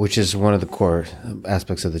 Yeah, which is one of the core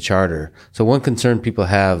aspects of the charter. So one concern people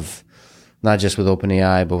have, not just with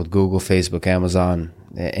OpenAI, but with Google, Facebook, Amazon,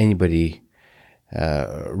 anybody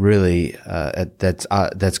that's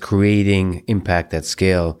creating impact at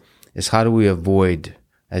scale, is how do we avoid,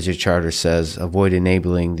 as your charter says, avoid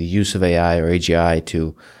enabling the use of AI or AGI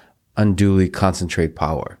to unduly concentrate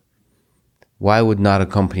power? Why would not a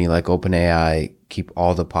company like OpenAI keep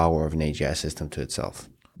all the power of an AGI system to itself?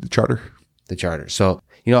 The charter. The charter. So,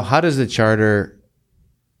 how does the charter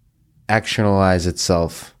actionalize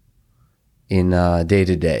itself in day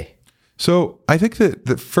to day? So I think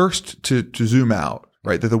that first to zoom out,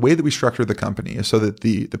 right, that the way that we structure the company is so that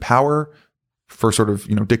the power for sort of,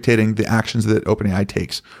 dictating the actions that OpenAI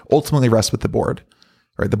takes ultimately rests with the board,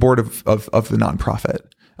 right? The board of the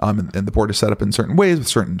nonprofit. And the board is set up in certain ways with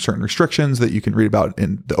certain restrictions that you can read about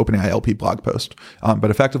in the OpenAI LP blog post.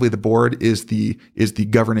 But effectively the board is the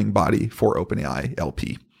governing body for OpenAI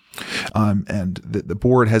LP. And the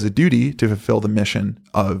board has a duty to fulfill the mission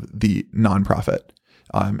of the nonprofit.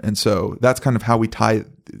 And so that's kind of how we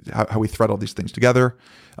how we thread all these things together.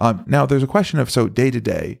 Now there's a question of, so day to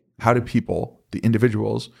day, how do people, the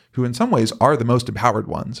individuals who in some ways are the most empowered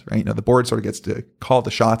ones, right? The board sort of gets to call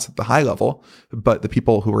the shots at the high level, but the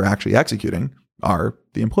people who are actually executing are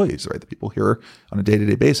the employees, right? The people here on a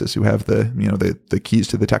day-to-day basis who have the keys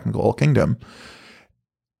to the technical kingdom.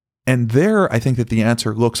 And there, I think that the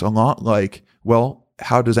answer looks a lot like, well,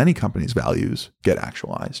 how does any company's values get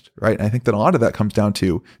actualized, right? And I think that a lot of that comes down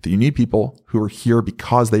to that you need people who are here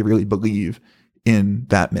because they really believe in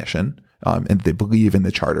that mission, and they believe in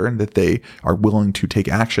the charter, and that they are willing to take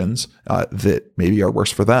actions that maybe are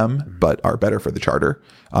worse for them, but are better for the charter.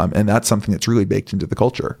 And that's something that's really baked into the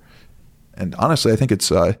culture. And honestly, I think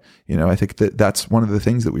it's, I think that that's one of the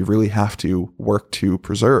things that we really have to work to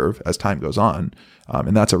preserve as time goes on.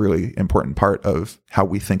 And that's a really important part of how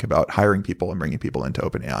we think about hiring people and bringing people into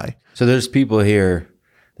OpenAI. So there's people here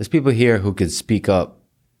who could speak up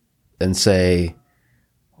and say,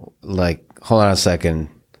 like, hold on a second,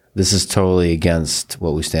 this is totally against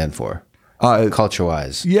what we stand for,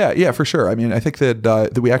 culture-wise? Yeah, for sure. I mean, I think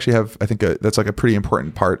that we actually have, I think that's like a pretty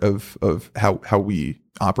important part of how we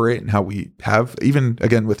operate and how we have, even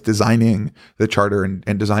again with designing the charter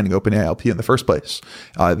and designing OpenAI LP in the first place,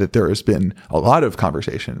 that there has been a lot of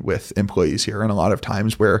conversation with employees here, and a lot of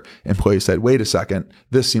times where employees said, wait a second,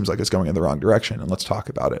 this seems like it's going in the wrong direction, and let's talk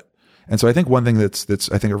about it. And so I think one thing that's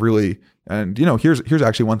I think a really, and here's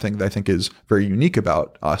actually one thing that I think is very unique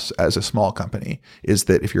about us as a small company, is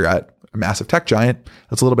that if you're at a massive tech giant,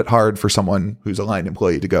 it's a little bit hard for someone who's a line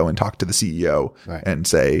employee to go and talk to the CEO and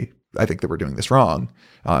say, I think that we're doing this wrong.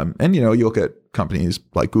 And you look at companies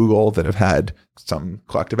like Google that have had some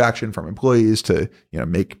collective action from employees to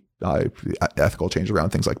make ethical change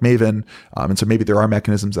around things like Maven. And so maybe there are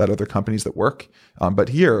mechanisms at other companies that work. But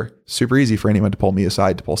here, super easy for anyone to pull me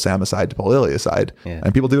aside, to pull Sam aside, to pull Lily aside. Yeah.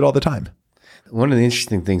 And people do it all the time. One of the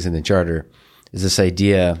interesting things in the charter is this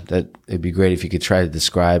idea that it'd be great if you could try to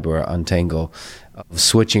describe or untangle of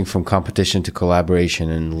switching from competition to collaboration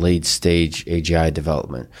in late stage AGI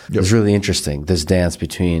development. Yep. It's really interesting, this dance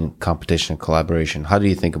between competition and collaboration. How do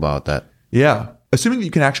you think about that? Yeah. Assuming that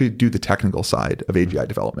you can actually do the technical side of AGI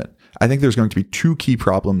development, I think there's going to be two key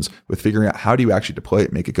problems with figuring out how do you actually deploy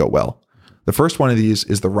it, make it go well. The first one of these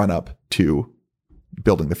is the run-up to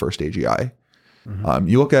building the first AGI. Mm-hmm.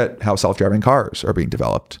 You look at how self-driving cars are being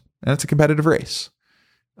developed, and it's a competitive race.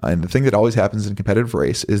 And the thing that always happens in a competitive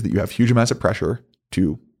race is that you have huge amounts of pressure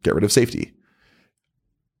to get rid of safety.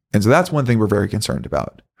 And so that's one thing we're very concerned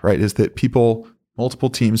about, right? Is that multiple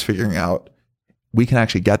teams figuring out we can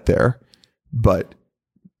actually get there, but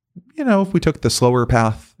if we took the slower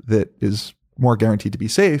path that is more guaranteed to be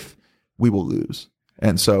safe, we will lose.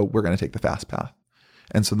 And so we're going to take the fast path.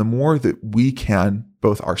 And so the more that we can,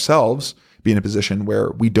 both ourselves, be in a position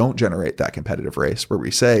where we don't generate that competitive race, where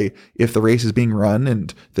we say, if the race is being run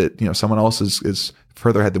and that someone else is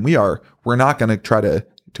further ahead than we are, we're not going to try to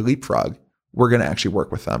leapfrog. We're going to actually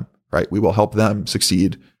work with them, right? We will help them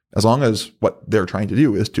succeed as long as what they're trying to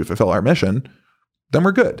do is to fulfill our mission. Then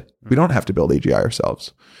we're good. We don't have to build AGI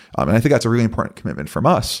ourselves. And I think that's a really important commitment from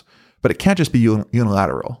us, but it can't just be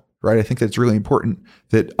unilateral, right? I think that it's really important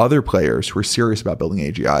that other players who are serious about building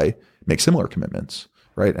AGI make similar commitments,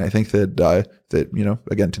 right? And I think that,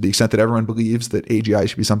 again, to the extent that everyone believes that AGI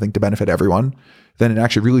should be something to benefit everyone, then it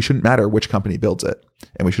actually really shouldn't matter which company builds it.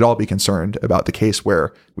 And we should all be concerned about the case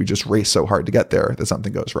where we just race so hard to get there that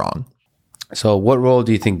something goes wrong. So what role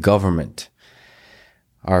do you think government,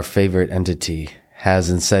 our favorite entity,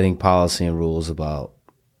 has in setting policy and rules about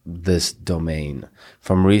this domain,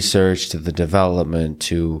 from research to the development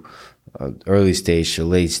to early stage to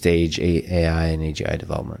late stage AI and AGI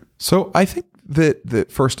development? So I think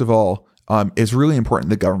that first of all, it's really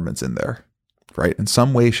important that government's in there, right? In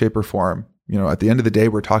some way, shape, or form. At the end of the day,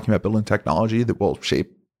 we're talking about building technology that will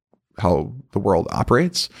shape how the world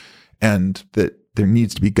operates, and that there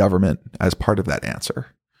needs to be government as part of that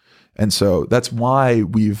answer. And so that's why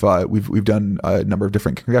we've done a number of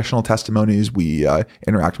different congressional testimonies. We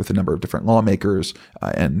interact with a number of different lawmakers,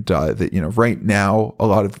 and that right now a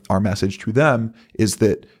lot of our message to them is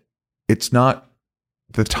that it's not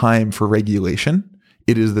the time for regulation;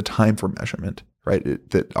 it is the time for measurement. Right?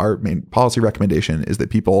 That our main policy recommendation is that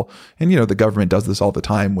people, and the government does this all the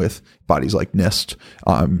time with bodies like NIST,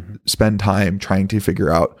 spend time trying to figure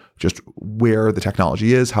out just where the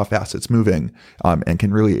technology is, how fast it's moving, and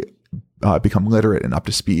can really become literate and up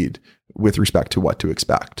to speed with respect to what to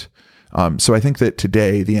expect. So I think that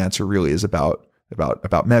today the answer really is about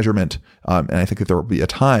measurement, and I think that there will be a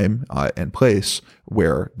time and place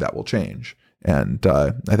where that will change. And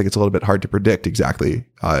I think it's a little bit hard to predict exactly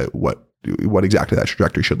what exactly that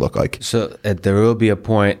trajectory should look like. So there will be a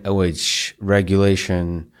point at which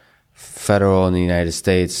regulation, federal in the United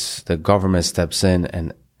States, the government steps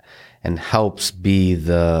in and helps be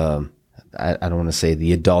the, I don't want to say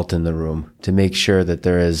the adult in the room, to make sure that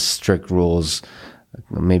there is strict rules,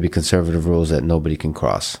 maybe conservative rules that nobody can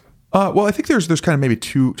cross. Well, I think there's kind of maybe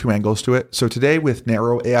two angles to it. So today with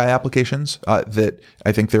narrow AI applications, that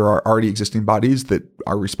I think there are already existing bodies that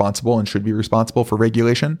are responsible and should be responsible for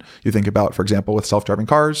regulation. You think about, for example, with self-driving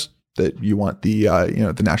cars, that you want the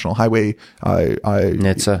the National Highway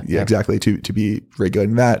NHTSA, yeah, exactly, to be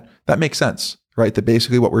regulating that. That makes sense, right? That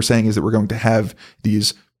basically what we're saying is that we're going to have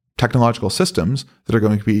these technological systems that are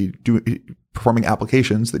going to be performing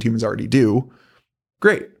applications that humans already do.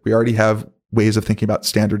 Great, we already have ways of thinking about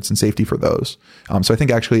standards and safety for those. So I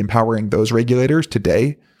think actually empowering those regulators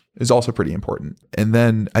today is also pretty important. And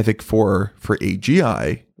then I think for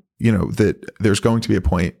AGI, that there's going to be a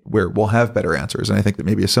point where we'll have better answers. And I think that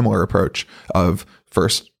maybe a similar approach of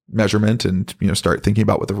first measurement and, start thinking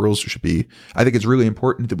about what the rules should be. I think it's really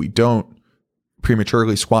important that we don't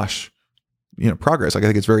prematurely squash, progress. Like I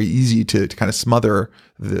think it's very easy to kind of smother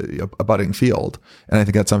a budding field. And I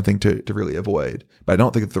think that's something to really avoid. But I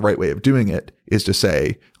don't think that the right way of doing it is to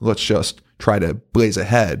say, let's just try to blaze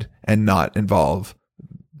ahead and not involve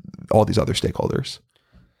all these other stakeholders.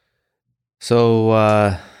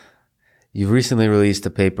 So, you've recently released a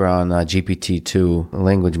paper on GPT-2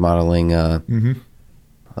 language modeling,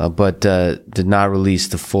 but did not release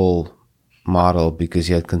the full model because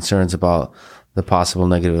you had concerns about the possible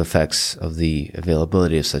negative effects of the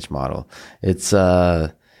availability of such model. It's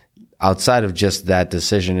outside of just that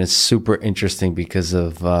decision, it's super interesting because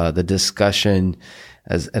of the discussion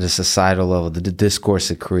at a societal level, the discourse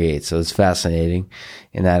it creates. So it's fascinating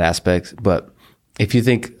in that aspect. But if you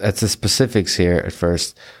think that's the specifics here at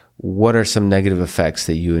first, what are some negative effects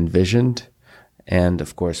that you envisioned? And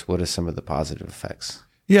of course, what are some of the positive effects?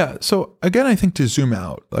 Yeah. So again, I think to zoom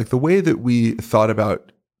out, like the way that we thought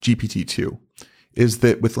about GPT-2 is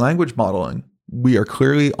that with language modeling, we are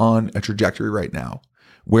clearly on a trajectory right now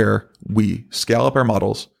where we scale up our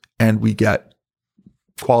models and we get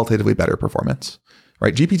qualitatively better performance,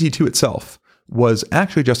 right? GPT-2 itself was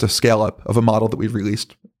actually just a scale up of a model that we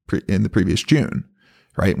released in the previous June,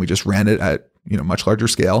 right? And we just ran it at much larger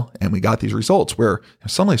scale, and we got these results where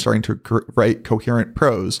suddenly starting to write coherent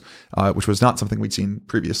prose, which was not something we'd seen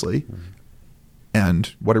previously. Mm-hmm.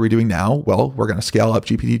 And what are we doing now? Well, we're going to scale up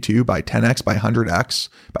GPT-2 by 10x, by 100x,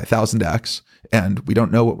 by 1000x, and we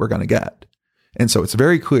don't know what we're going to get. And so it's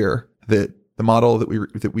very clear that the model that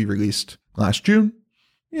we released last June,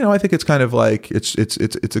 I think it's kind of like it's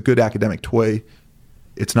a good academic toy.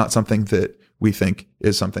 It's not something that we think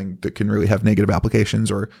is something that can really have negative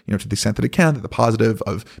applications, or to the extent that it can, that the positive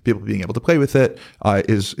of people being able to play with it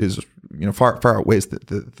is far outweighs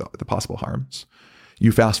the possible harms.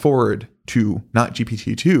 You fast forward to not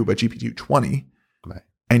GPT-2 but GPT-20, right,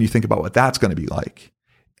 and you think about what that's going to be like,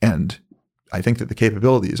 and I think that the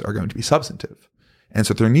capabilities are going to be substantive, and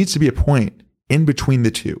so there needs to be a point in between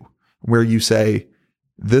the two where you say,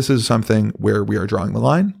 this is something where we are drawing the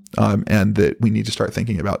line, and that we need to start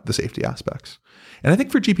thinking about the safety aspects. And I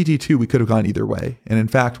think for GPT-2, we could have gone either way. And in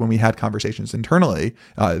fact, when we had conversations internally,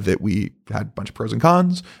 that we had a bunch of pros and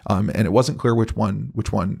cons, and it wasn't clear which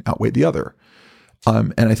one outweighed the other.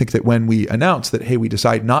 And I think that when we announced that, hey, we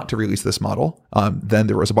decide not to release this model, then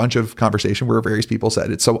there was a bunch of conversation where various people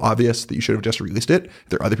said it's so obvious that you should have just released it.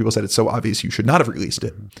 There are other people said it's so obvious you should not have released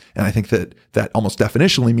it. And I think that almost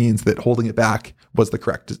definitionally means that holding it back was the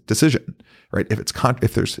correct decision, right? If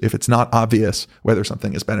it's not obvious whether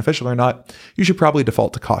something is beneficial or not, you should probably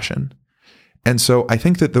default to caution. And so I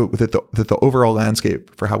think that the overall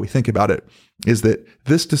landscape for how we think about it is that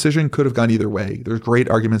this decision could have gone either way. There's great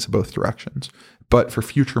arguments in both directions. But for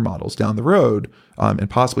future models down the road, and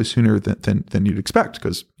possibly sooner than you'd expect,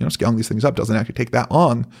 because scaling these things up doesn't actually take that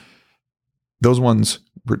long, those ones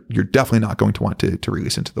you're definitely not going to want to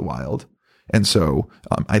release into the wild. And so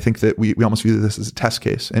I think that we almost view this as a test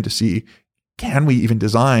case, and to see, can we even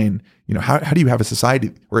design, how do you have a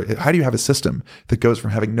society, or how do you have a system that goes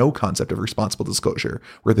from having no concept of responsible disclosure,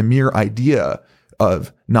 where the mere idea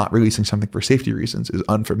of not releasing something for safety reasons is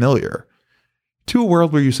unfamiliar, to a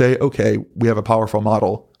world where you say, okay, we have a powerful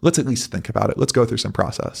model. Let's at least think about it. Let's go through some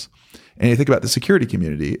process. And you think about the security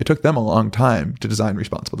community, it took them a long time to design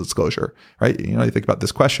responsible disclosure, right? You think about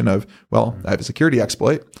this question of, well, I have a security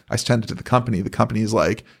exploit. I send it to the company. The company is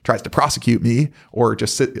like, tries to prosecute me or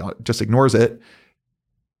just ignores it.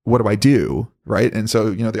 What do I do? Right. And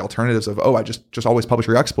so, the alternatives of, I just always publish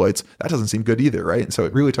your exploits, that doesn't seem good either. Right. And so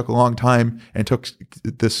it really took a long time, and took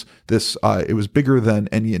this, it was bigger than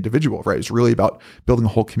any individual, right? It's really about building a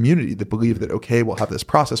whole community that believe that, okay, we'll have this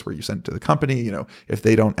process where you send it to the company, if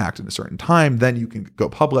they don't act in a certain time, then you can go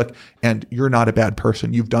public, and you're not a bad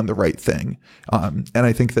person. You've done the right thing. And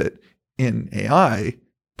I think that in AI,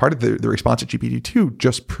 part of the response to GPT-2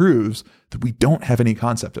 just proves that we don't have any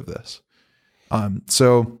concept of this.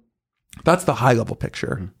 So that's the high level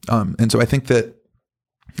picture. And so I think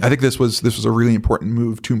this was a really important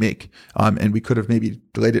move to make. And we could have maybe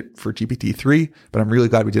delayed it for GPT-3, but I'm really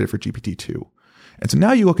glad we did it for GPT-2. And so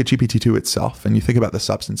now you look at GPT-2 itself and you think about the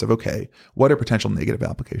substance of, okay, what are potential negative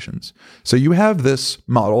applications? So you have this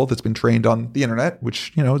model that's been trained on the internet,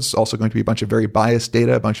 which, is also going to be a bunch of very biased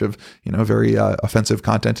data, a bunch of, very offensive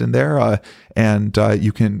content in there. And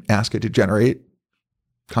you can ask it to generate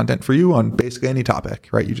content for you on basically any topic,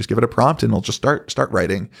 right? You just give it a prompt and it'll just start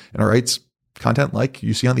writing, and it writes content like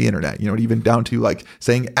you see on the internet, even down to like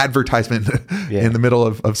saying advertisement in the middle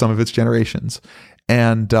of some of its generations.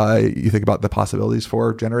 And you think about the possibilities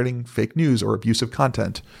for generating fake news or abusive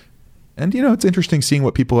content. And, it's interesting seeing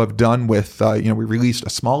what people have done with, we released a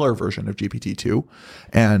smaller version of GPT-2,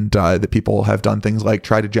 and that people have done things like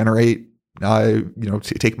try to generate,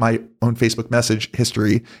 take my own Facebook message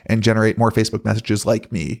history and generate more Facebook messages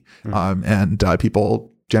like me. And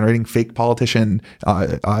people generating fake politician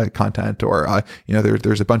content, or,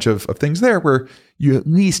 there's a bunch of things there where you at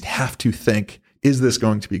least have to think, is this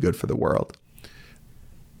going to be good for the world?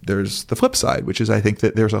 There's the flip side, which is I think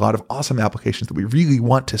that there's a lot of awesome applications that we really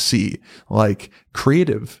want to see, like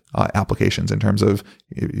creative applications in terms of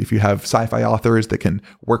if you have sci-fi authors that can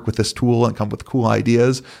work with this tool and come up with cool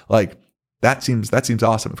ideas, like that seems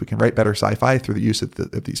awesome if we can write better sci-fi through the use of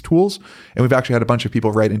these tools. And we've actually had a bunch of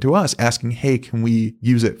people write into us asking, hey, can we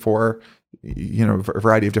use it for a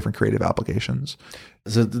variety of different creative applications?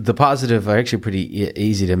 So the positive are actually pretty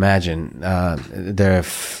easy to imagine. They're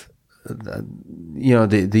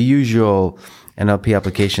the usual NLP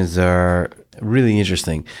applications are really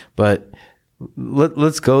interesting, but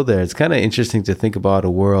let's go there. It's kind of interesting to think about a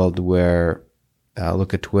world where,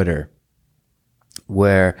 look at Twitter,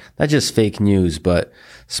 where not just fake news, but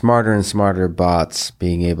smarter and smarter bots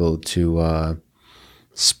being able to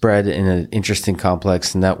spread in an interesting,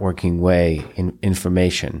 complex, networking way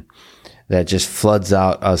information that just floods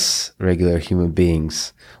out us regular human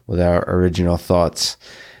beings with our original thoughts.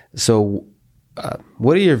 So,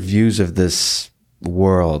 what are your views of this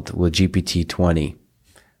world with GPT-20,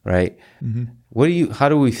 right? Mm-hmm. How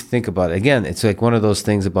do we think about it? Again, it's like one of those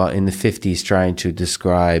things about in the 50s trying to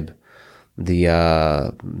describe the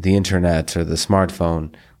internet or the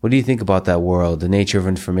smartphone. What do you think about that world, the nature of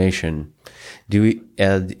information?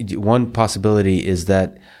 One possibility is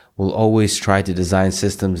that we'll always try to design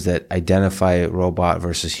systems that identify robot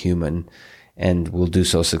versus human, and we'll do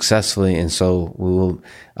so successfully, and so we will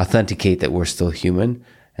authenticate that we're still human.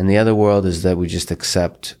 And the other world is that we just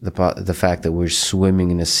accept the fact that we're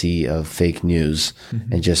swimming in a sea of fake news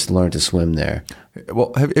and just learn to swim there.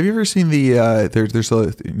 Well, have you ever seen the there's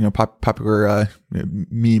a popular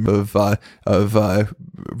meme of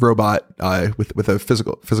robot with a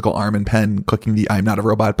physical arm and pen clicking the "I'm not a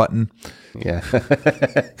robot" button? Yeah,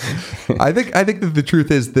 I think that the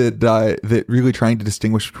truth is that really trying to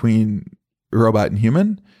distinguish between robot and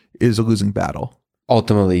human is a losing battle.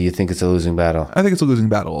 Ultimately, you think it's a losing battle? I think it's a losing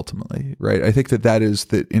battle ultimately, right? I think that is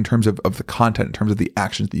that in terms of the content, in terms of the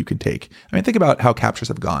actions that you can take. I mean, think about how captures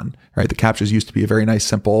have gone, right? The captures used to be a very nice,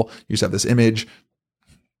 simple, you just have this image.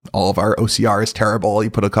 All of our OCR is terrible. You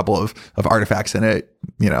put a couple of artifacts in it,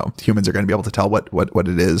 humans are going to be able to tell what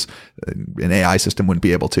it is. An AI system wouldn't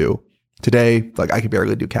be able to. Today, like I could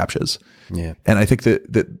barely do CAPTCHAs. Yeah. And I think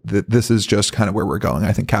that this is just kind of where we're going.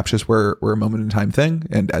 I think CAPTCHAs were a moment in time thing.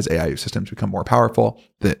 And as AI systems become more powerful,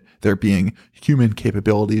 that there being human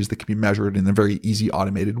capabilities that can be measured in a very easy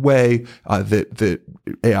automated way that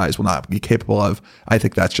AIs will not be capable of. I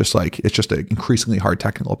think that's just it's just an increasingly hard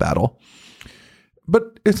technical battle.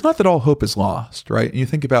 But it's not that all hope is lost, right? And you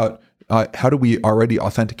think about how do we already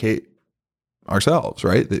authenticate ourselves,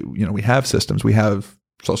 right? That, we have systems, we have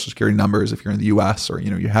Social Security numbers if you're in the U.S., or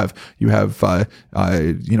you have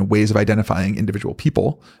ways of identifying individual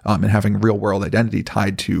people, and having real world identity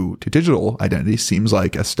tied to digital identity seems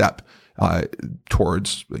like a step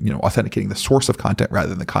towards authenticating the source of content rather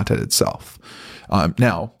than the content itself.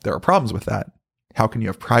 Now there are problems with that. How can you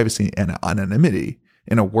have privacy and anonymity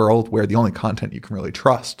in a world where the only content you can really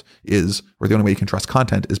trust or the only way you can trust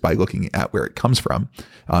content is by looking at where it comes from?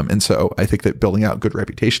 And so I think that building out good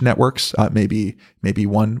reputation networks may be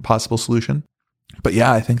one possible solution. But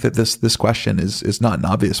yeah, I think that this question is not an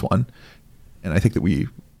obvious one. And I think that we,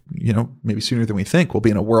 maybe sooner than we think, we'll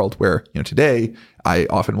be in a world where, today I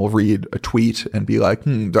often will read a tweet and be like,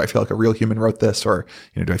 do I feel like a real human wrote this? Or,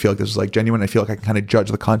 do I feel like this is like genuine? I feel like I can kind of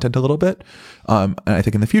judge the content a little bit. And I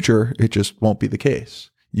think in the future, it just won't be the case.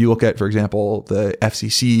 You look at, for example, the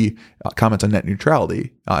FCC comments on net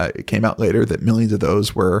neutrality. It came out later that millions of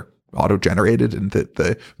those were auto-generated and that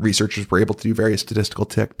the researchers were able to do various statistical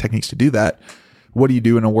techniques to do that. What do you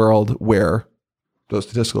do in a world where those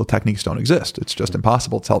statistical techniques don't exist? It's just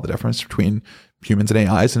impossible to tell the difference between humans and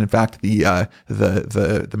AIs. And in fact, the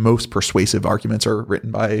most persuasive arguments are written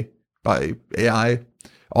by AI.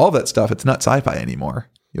 All of that stuff, it's not sci-fi anymore.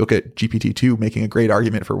 You look at GPT-2 making a great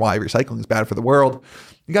argument for why recycling is bad for the world.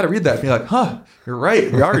 You got to read that and be like, you're right.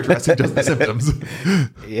 We are addressing just the symptoms.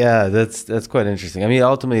 Yeah, that's quite interesting. I mean,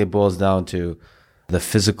 ultimately it boils down to the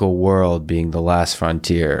physical world being the last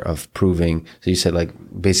frontier of proving. So you said like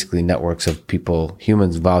basically networks of people,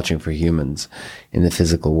 humans vouching for humans in the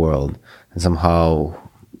physical world, and somehow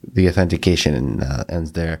the authentication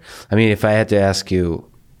ends there. I mean, if I had to ask you,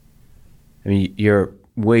 I mean, you're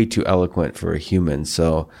way too eloquent for a human.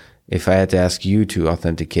 So if I had to ask you to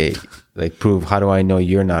authenticate, like prove, how do I know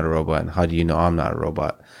you're not a robot, and how do you know I'm not a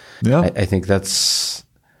robot? Yeah, I think that's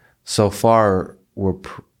so far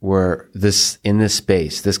we're this in this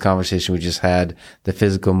space, this conversation we just had, the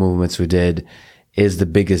physical movements we did, is the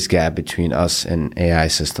biggest gap between us and AI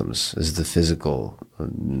systems, is the physical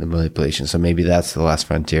manipulation. So maybe that's the last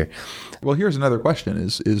frontier. Well, here's another question: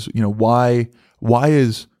 is why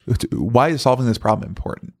is solving this problem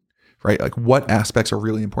important? Right? Like, what aspects are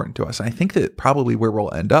really important to us? And I think that probably where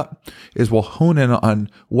we'll end up is we'll hone in on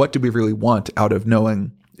what do we really want out of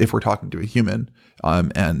knowing if we're talking to a human.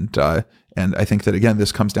 And I think that, again,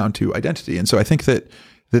 this comes down to identity. And so I think that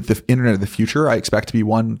the internet of the future, I expect to be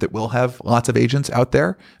one that will have lots of agents out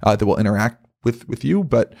there that will interact with you.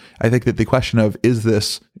 But I think that the question of, is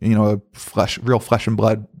this, a real flesh and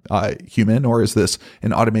blood human, or is this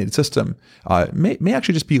an automated system, may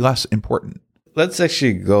actually just be less important. Let's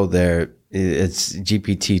actually go there. It's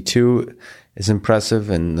GPT-2 is impressive,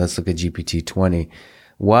 and let's look at GPT-20.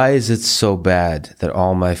 Why is it so bad that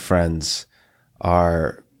all my friends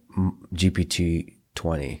are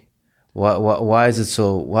GPT-20? Why is it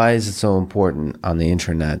so important on the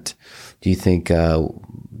internet, do you think,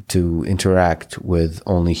 to interact with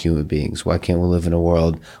only human beings? Why can't we live in a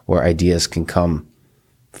world where ideas can come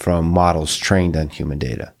from models trained on human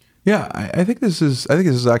data? Yeah, I think this is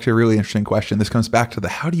actually a really interesting question. This comes back to the,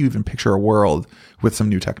 how do you even picture a world with some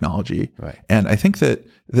new technology? Right. And I think that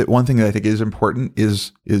one thing that I think is important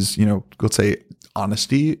is let's say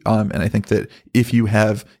honesty. And I think that if you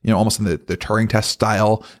have, almost in the Turing test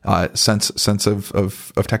style sense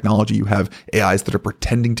of technology, you have AIs that are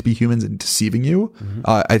pretending to be humans and deceiving you. Mm-hmm.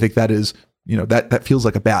 I think that is, that feels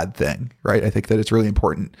like a bad thing, right? I think that it's really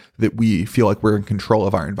important that we feel like we're in control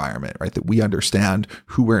of our environment, right? That we understand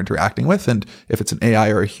who we're interacting with. And if it's an AI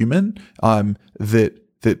or a human,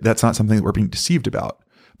 that's not something that we're being deceived about.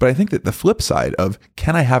 But I think that the flip side of,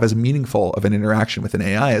 can I have as meaningful of an interaction with an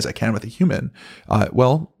AI as I can with a human?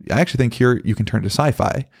 Well, I actually think here you can turn to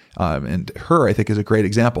sci-fi. And Her, I think, is a great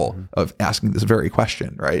example of asking this very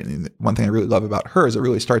question, right? And one thing I really love about Her is it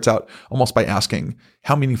really starts out almost by asking,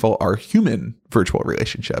 how meaningful are human virtual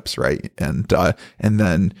relationships, right? And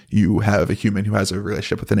then you have a human who has a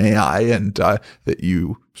relationship with an AI, and that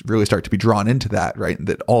you really start to be drawn into that, right? And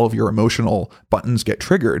that all of your emotional buttons get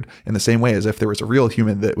triggered in the same way as if there was a real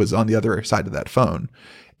human that was on the other side of that phone.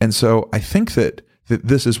 And so I think that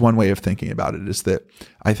this is one way of thinking about it, is that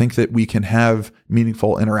I think that we can have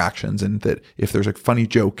meaningful interactions, and that if there's a funny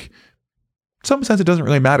joke, in some sense, it doesn't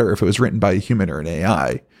really matter if it was written by a human or an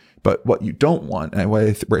AI. But what you don't want, and where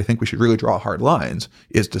I think we should really draw hard lines,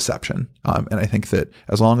 is deception. And I think that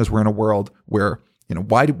as long as we're in a world where,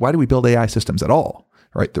 why do we build AI systems at all?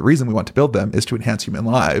 Right? The reason we want to build them is to enhance human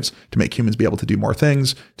lives, to make humans be able to do more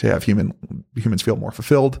things, to have humans feel more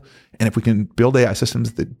fulfilled. And if we can build AI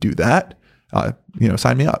systems that do that,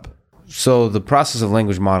 sign me up. So the process of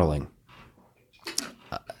language modeling,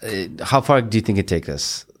 how far do you think it takes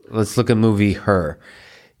us? Let's look at movie Her.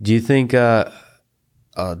 Do you think a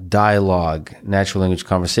dialogue, natural language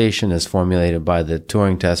conversation as formulated by the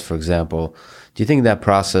Turing test, for example, do you think that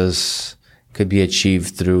process could be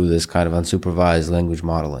achieved through this kind of unsupervised language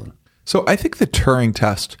modeling? So I think the Turing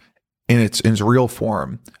test in its real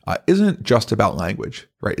form isn't just about language,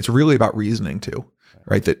 right? It's really about reasoning too,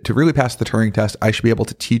 right? That to really pass the Turing test, I should be able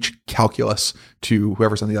to teach calculus to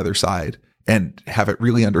whoever's on the other side and have it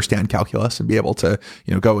really understand calculus and be able to,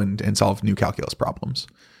 go and solve new calculus problems.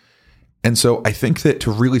 And so I think that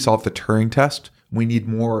to really solve the Turing test, we need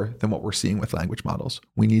more than what we're seeing with language models.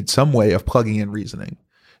 We need some way of plugging in reasoning.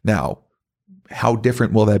 Now, how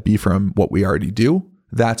different will that be from what we already do?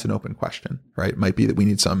 That's an open question, right? It might be that we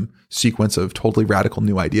need some sequence of totally radical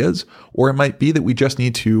new ideas, or it might be that we just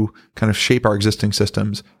need to kind of shape our existing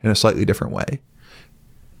systems in a slightly different way.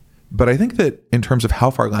 But I think that in terms of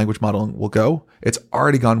how far language modeling will go, it's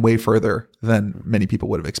already gone way further than many people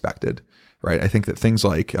would have expected, right? I think that things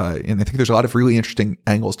like, and I think there's a lot of really interesting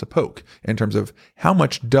angles to poke in terms of how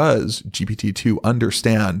much does GPT-2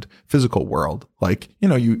 understand physical world? Like, you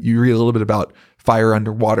read a little bit about fire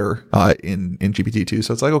underwater in GPT-2.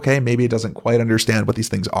 So it's like, okay, maybe it doesn't quite understand what these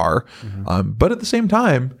things are. Mm-hmm. But at the same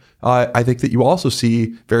time, I think that you also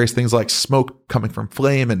see various things like smoke coming from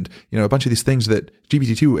flame and, a bunch of these things that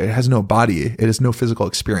GPT-2, it has no body. It has no physical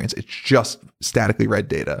experience. It's just statically read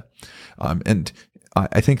data. And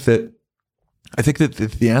I think that I think that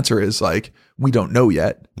the answer is like, we don't know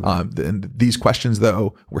yet. And these questions,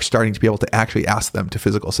 though, we're starting to be able to actually ask them to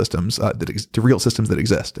physical systems, to real systems that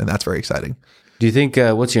exist. And that's very exciting. Do you think,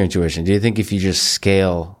 what's your intuition? Do you think if you just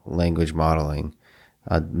scale language modeling,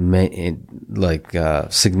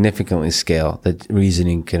 significantly scale, that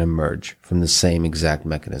reasoning can emerge from the same exact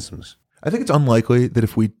mechanisms? I think it's unlikely that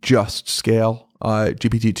if we just scale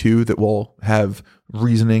GPT-2 that we'll have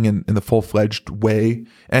reasoning in the full-fledged way.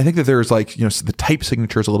 And I think that there's like, the type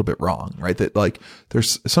signature is a little bit wrong, right? That like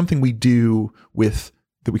there's something we do with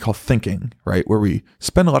that we call thinking, right? Where we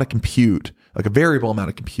spend a lot of compute, like a variable amount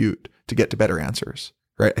of compute to get to better answers,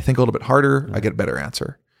 right? I think a little bit harder, I get a better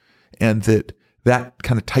answer. And that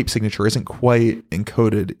kind of type signature isn't quite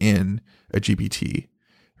encoded in a GPT,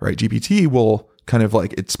 right? GPT will kind of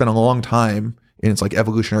like, it spent a long time in its like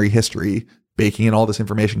evolutionary history baking in all this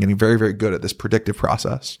information, getting very, very good at this predictive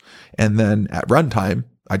process. And then at runtime,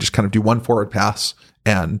 I just kind of do one forward pass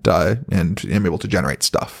and am able to generate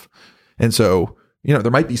stuff. And so,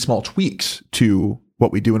 there might be small tweaks to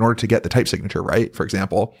what we do in order to get the type signature, right? For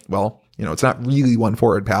example, it's not really one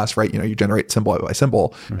forward pass, right? You generate symbol by symbol.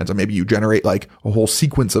 Mm-hmm. And so maybe you generate like a whole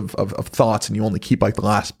sequence of thoughts and you only keep like the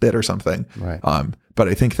last bit or something. Right. But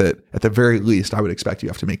I think that at the very least, I would expect you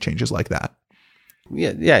have to make changes like that.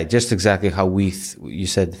 Yeah, just exactly how you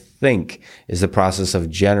said think is the process of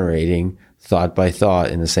generating thought by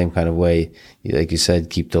thought in the same kind of way, like you said,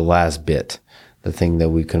 keep the last bit, the thing that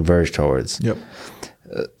we converge towards. Yep.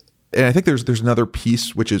 And I think there's another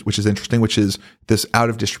piece which is interesting, which is this out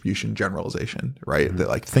of distribution generalization, right? Mm-hmm. That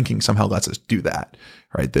like thinking somehow lets us do that,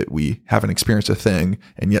 right? That we haven't experienced a thing,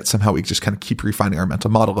 and yet somehow we just kind of keep refining our mental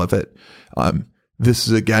model of it. This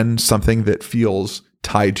is again something that feels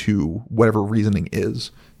tied to whatever reasoning is.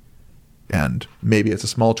 And maybe it's a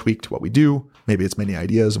small tweak to what we do. Maybe it's many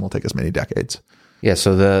ideas and will take us many decades. Yeah.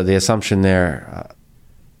 So the assumption there,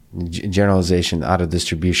 generalization out of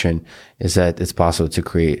distribution, is that it's possible to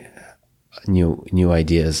create new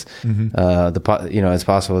ideas. Mm-hmm. It's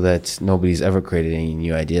possible that nobody's ever created any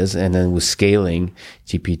new ideas. And then with scaling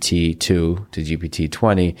GPT-2 to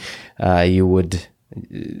GPT-20,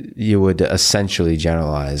 you would essentially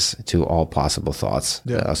generalize to all possible thoughts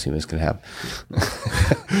that us humans can have.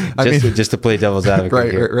 just to play devil's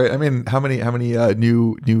advocate. Right. I mean, how many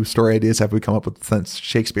new story ideas have we come up with since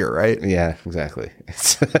Shakespeare, right? Yeah, exactly.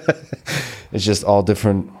 It's just all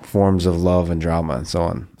different forms of love and drama and so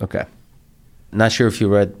on. Okay. Not sure if you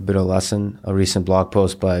read Bitter Lesson, a recent blog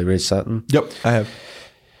post by Rich Sutton. Yep, I have.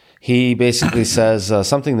 He basically says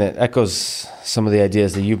something that echoes some of the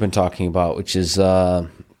ideas that you've been talking about, which is,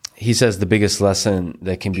 he says the biggest lesson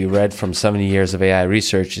that can be read from 70 years of AI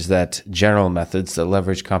research is that general methods that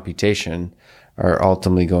leverage computation are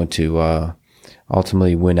ultimately going to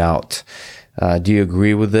win out. Do you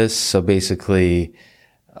agree with this? So basically,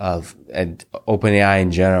 and OpenAI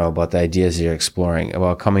in general, about the ideas you're exploring,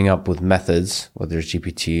 about coming up with methods, whether it's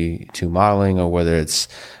GPT-2 modeling or whether it's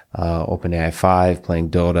OpenAI 5 playing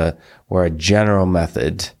Dota, where a general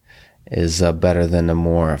method is better than a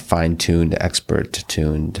more fine-tuned,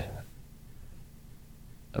 expert-tuned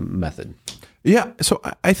method. Yeah. So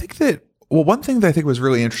I think that, one thing that I think was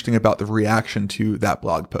really interesting about the reaction to that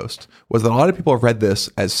blog post was that a lot of people have read this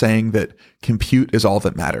as saying that compute is all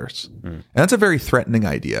that matters. And that's a very threatening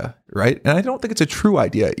idea, right? And I don't think it's a true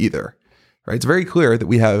idea either, right? It's very clear that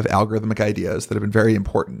we have algorithmic ideas that have been very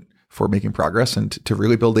important for making progress. And to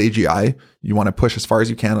really build AGI, you want to push as far as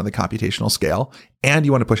you can on the computational scale, and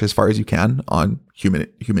you want to push as far as you can on human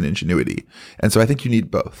ingenuity. And so I think you need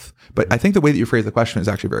both. But I think the way that you phrase the question is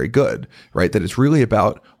actually very good, right? That it's really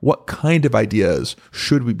about what kind of ideas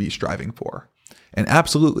should we be striving for? And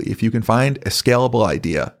absolutely, if you can find a scalable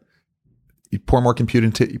idea, you pour more compute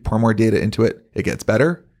into it, you pour more data into it, it gets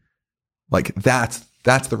better. Like that's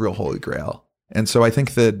the real holy grail. And so I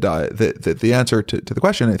think that the answer to the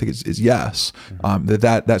question, I think, is yes.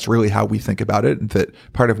 That's really how we think about it, and that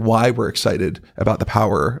part of why we're excited about the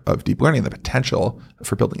power of deep learning, the potential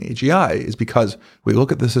for building AGI, is because we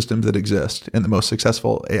look at the systems that exist in the most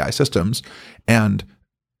successful AI systems, and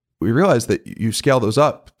we realize that you scale those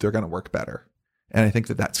up, they're going to work better. And I think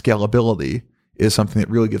that scalability is something that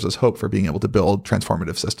really gives us hope for being able to build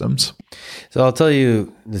transformative systems. So I'll tell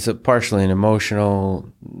you, this is partially an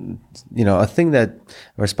emotional, a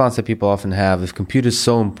response that people often have. If compute is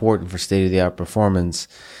so important for state-of-the-art performance,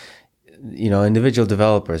 individual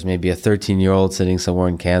developers, maybe a 13-year-old sitting somewhere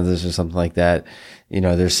in Kansas or something like that,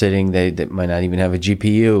 they're sitting, they might not even have a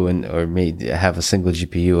GPU or may have a single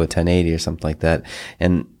GPU, a 1080 or something like that.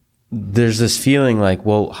 And there's this feeling like,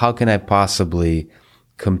 well, how can I possibly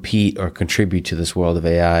compete or contribute to this world of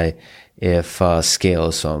AI if scale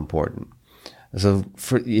is so important? So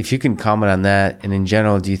if you can comment on that, and in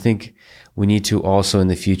general, do you think we need to also in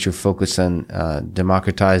the future focus on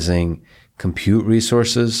democratizing compute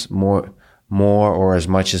resources more or as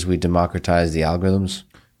much as we democratize the algorithms?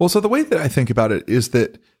 Well, so the way that I think about it is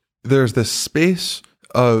that there's this space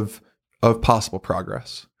of possible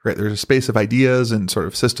progress, right? There's a space of ideas and sort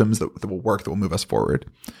of systems that will work, that will move us forward.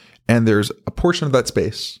 And there's a portion of that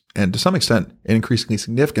space, and to some extent, an increasingly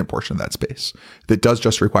significant portion of that space that does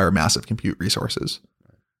just require massive compute resources.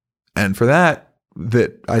 And for that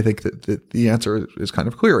I think that the answer is kind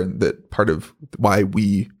of clear, and that part of why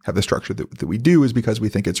we have the structure that we do is because we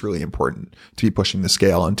think it's really important to be pushing the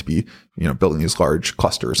scale and to be, building these large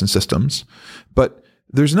clusters and systems. But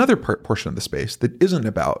there's another portion of the space that isn't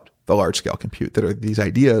about the large scale compute, that are these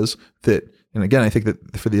ideas that, and again, I think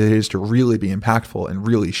that for the ideas to really be impactful and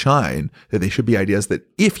really shine, that they should be ideas that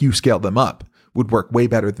if you scale them up would work way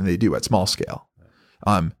better than they do at small scale.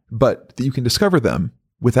 But that you can discover them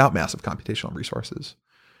without massive computational resources.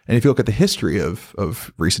 And if you look at the history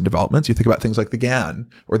of recent developments, you think about things like the GAN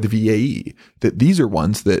or the VAE, that these are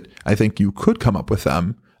ones that I think you could come up with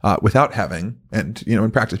them without having, and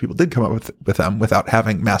in practice people did come up with them without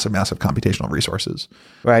having massive computational resources.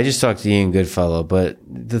 Right. I just talked to Ian Goodfellow, but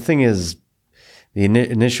the thing is, the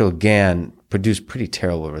initial GAN produced pretty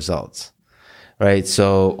terrible results. Right.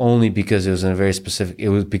 So only because it was in a very specific,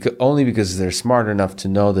 only because they're smart enough to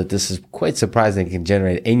know that this is quite surprising. It can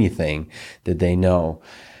generate anything that they know.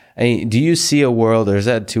 I mean, do you see a world, or is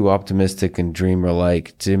that too optimistic and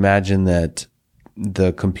dreamer-like to imagine that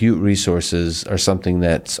the compute resources are something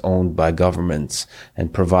that's owned by governments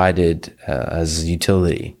and provided as a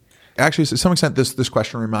utility? Actually, to some extent, this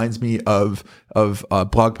question reminds me of a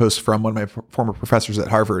blog post from one of my former professors at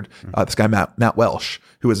Harvard, this guy Matt Welsh,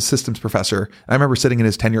 who was a systems professor. And I remember sitting in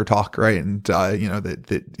his tenure talk, right, and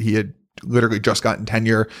that he had literally just gotten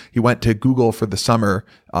tenure. He went to Google for the summer,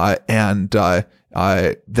 and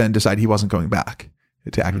then decided he wasn't going back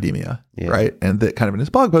to academia, right? And that kind of in his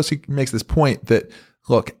blog post, he makes this point that,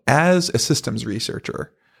 look, as a systems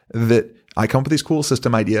researcher, that I come up with these cool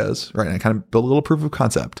system ideas, right? And I kind of build a little proof of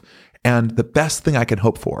concept. And the best thing I can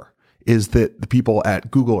hope for is that the people at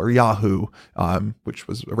Google or Yahoo, which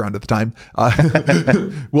was around at the time,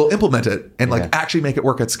 will implement it and actually make it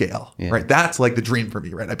work at scale, right? That's like the dream for me,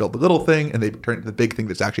 right? I build the little thing and they turn it into the big thing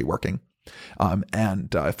that's actually working.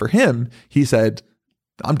 And for him, he said,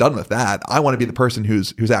 I'm done with that. I want to be the person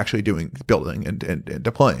who's actually building and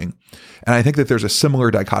deploying. And I think that there's a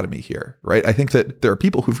similar dichotomy here, right? I think that there are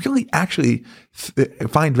people who really actually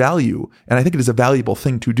find value, and I think it is a valuable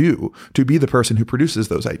thing to do, to be the person who produces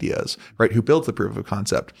those ideas, right? Who builds the proof of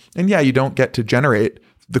concept. And yeah, you don't get to generate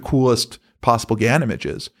the coolest possible GAN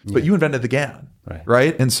images, but you invented the GAN,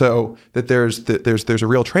 right? And so that there's a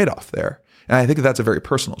real trade-off there. And I think that that's a very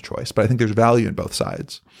personal choice, but I think there's value in both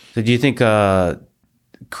sides. So do you think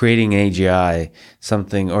creating AGI,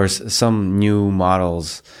 something or some new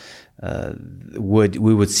models, we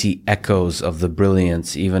would see echoes of the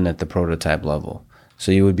brilliance even at the prototype level?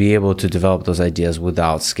 So you would be able to develop those ideas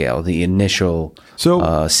without scale, the initial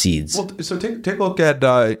seeds. Well, so take a look at,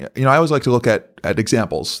 I always like to look at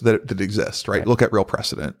examples that exist, right? Look at real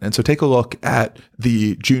precedent. And so take a look at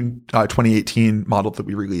the June 2018 model that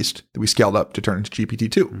we released, that we scaled up to turn into GPT-2.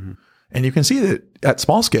 Mm-hmm. And you can see that at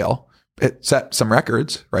small scale, it set some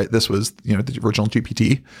records, right? This was, the original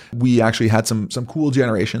GPT. We actually had some cool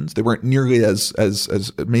generations. They weren't nearly as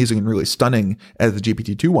amazing and really stunning as the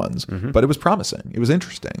GPT-2 ones, but it was promising. It was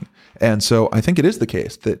interesting. And so I think it is the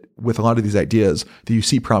case that with a lot of these ideas that you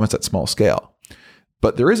see promise at small scale.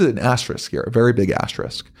 But there is an asterisk here, a very big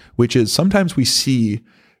asterisk, which is sometimes we see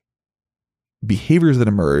behaviors that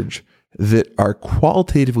emerge that are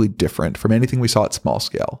qualitatively different from anything we saw at small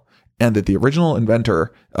scale. And that the original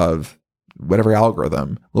inventor of whatever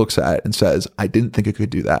algorithm looks at and says, I didn't think it could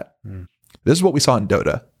do that. This is what we saw in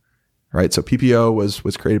Dota, right? So PPO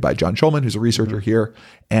was created by John Schulman, who's a researcher here.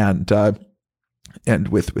 And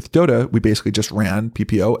with Dota, we basically just ran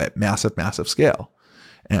PPO at massive scale.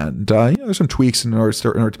 And there's some tweaks in order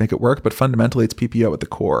to make it work, but fundamentally it's PPO at the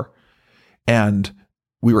core. And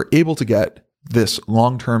we were able to get this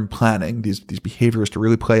long-term planning, these behaviors to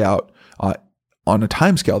really play out on a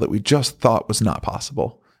timescale that we just thought was not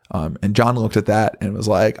possible. And John looked at that and was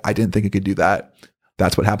like, I didn't think it could do that.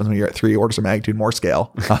 That's what happens when you're at 3 orders of magnitude more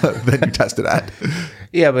scale than you tested at.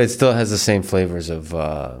 Yeah, but it still has the same flavors of,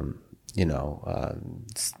 at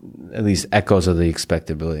least echoes of the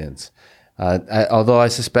expected brilliance. Although I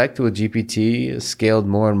suspect with GPT scaled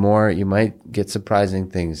more and more, you might get surprising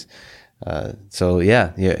things. So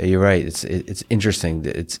yeah, you're right. It's interesting.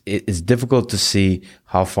 It's difficult to see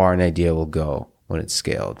how far an idea will go when it's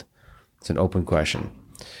scaled. It's an open question.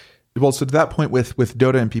 Well, so to that point with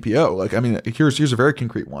Dota and PPO, like, I mean, here's a very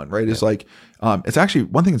concrete one, right? It's like, it's actually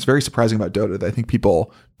one thing that's very surprising about Dota that I think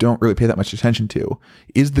people don't really pay that much attention to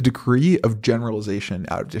is the degree of generalization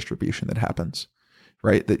out of distribution that happens,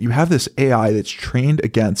 right? That you have this AI that's trained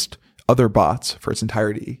against other bots for its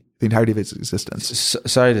entirety, the entirety of its existence.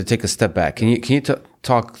 Sorry to take a step back. Can you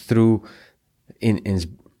talk through in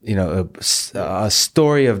a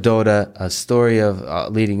story of Dota, a story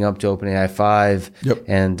of leading up to OpenAI 5, Yep.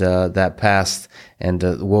 and that passed, and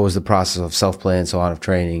what was the process of self-play and so on, of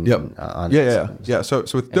training? Yep. Yeah. So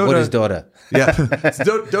with Dota, what is Dota? Yeah,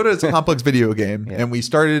 Dota is a complex video game, and we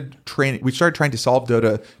started trying to solve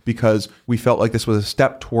Dota because we felt like this was a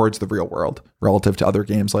step towards the real world relative to other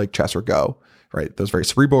games like chess or Go. Right, those very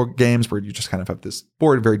cerebral games where you just kind of have this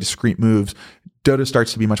board, very discrete moves. Dota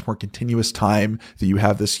starts to be much more continuous time, that you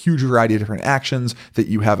have this huge variety of different actions, that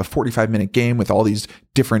you have a 45-minute game with all these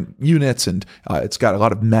different units, and it's got a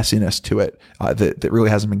lot of messiness to it that really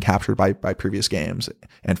hasn't been captured by previous games.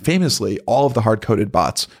 And famously, all of the hard-coded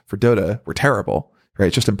bots for Dota were terrible. Right?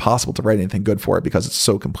 It's just impossible to write anything good for it because it's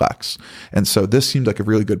so complex. And so this seemed like a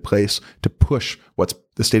really good place to push what's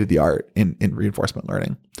the state of the art in reinforcement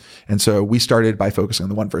learning. And so we started by focusing on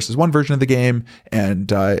the 1v1 version of the game,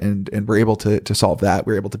 and we're able to solve that.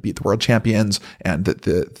 We're able to beat the world champions, and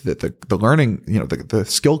the learning, the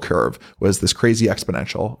skill curve was this crazy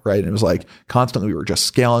exponential, right? And it was like constantly we were just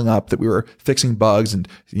scaling up, that we were fixing bugs, and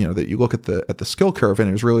that you look at the skill curve, and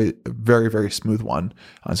it was really a very, very smooth one.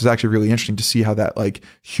 So it's actually really interesting to see how that like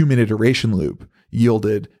human iteration loop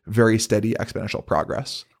yielded very steady exponential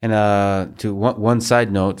progress. And to one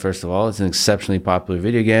side note, first of all, it's an exceptionally popular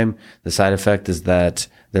video game. The side effect is that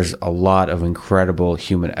there's a lot of incredible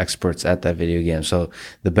human experts at that video game. So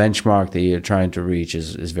the benchmark that you're trying to reach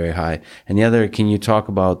is very high. And the other, can you talk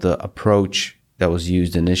about the approach that was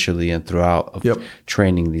used initially and throughout of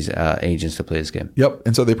training these agents to play this game? Yep.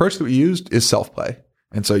 And so the approach that we used is self-play.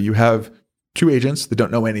 And so you have two agents that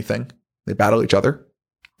don't know anything. They battle each other.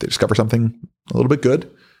 They discover something a little bit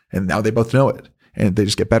good, and now they both know it. And they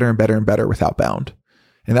just get better and better and better without bound.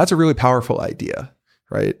 And that's a really powerful idea,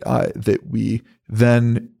 right? That we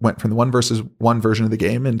then went from the 1v1 version of the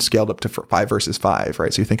game and scaled up to 5v5,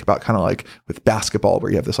 right? So you think about kind of like with basketball,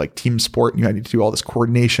 where you have this like team sport and you need to do all this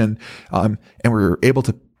coordination. And we were able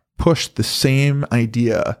to push the same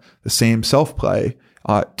idea, the same self-play,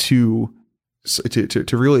 to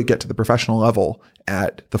really get to the professional level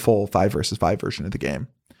at the full 5v5 version of the game.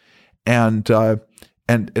 And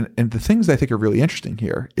the things that I think are really interesting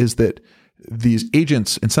here is that these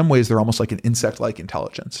agents, in some ways, they're almost like an insect-like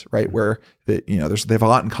intelligence, right? Where they have a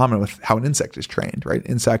lot in common with how an insect is trained, right?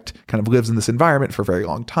 Insect kind of lives in this environment for a very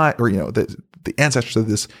long time, or the ancestors of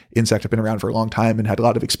this insect have been around for a long time and had a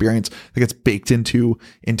lot of experience that gets baked into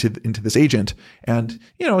this agent. And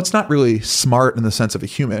it's not really smart in the sense of a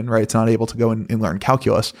human, right? It's not able to go and learn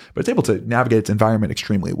calculus, but it's able to navigate its environment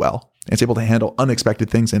extremely well. It's able to handle unexpected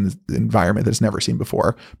things in the environment that it's never seen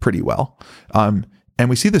before pretty well. And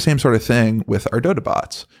we see the same sort of thing with our Dota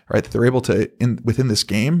bots, right? That they're able to, within this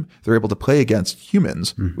game, they're able to play against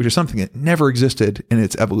humans, which is something that never existed in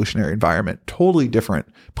its evolutionary environment. Totally different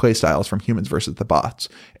play styles from humans versus the bots.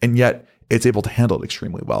 And yet it's able to handle it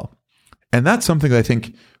extremely well. And that's something that I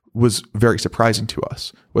think was very surprising to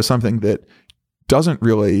us, was something that doesn't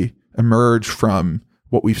really emerge from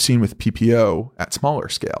what we've seen with PPO at smaller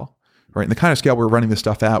scale. Right. And the kind of scale we're running this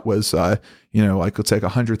stuff at was, like let's say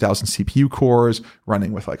 100,000 CPU cores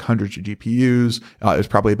running with like hundreds of GPUs. It was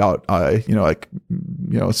probably about,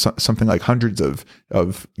 something like hundreds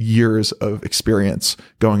of years of experience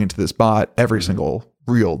going into this bot every single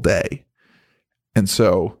real day. And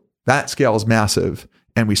so that scale is massive.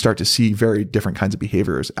 And we start to see very different kinds of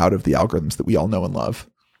behaviors out of the algorithms that we all know and love.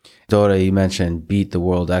 Dota, you mentioned beat the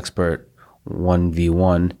world expert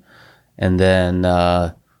 1v1. And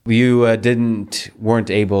then, you weren't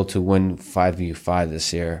able to win 5v5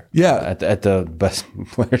 this year. Yeah, at the best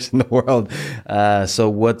players in the world. So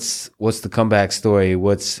what's the comeback story?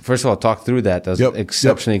 First of all, talk through that. That was an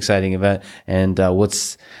exceptionally exciting event. And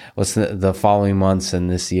what's the following months and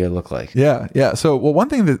this year look like? Yeah. So one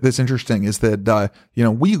thing that's interesting is that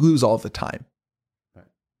we lose all the time.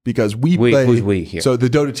 Because we play, who's we here? So the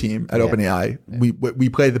Dota team at OpenAI, we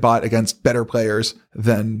play the bot against better players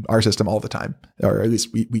than our system all the time, or at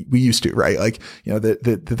least we used to, right? Like,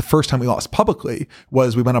 the first time we lost publicly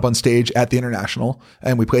was we went up on stage at the International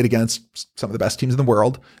and we played against some of the best teams in the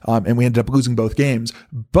world, and we ended up losing both games,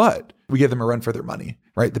 but we gave them a run for their money.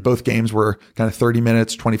 right? That both games were kind of 30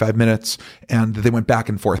 minutes, 25 minutes, and they went back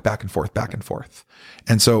and forth, back and forth, back and forth.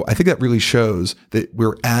 And so I think that really shows that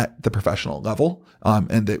we're at the professional level,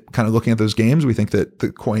 and that kind of looking at those games, we think that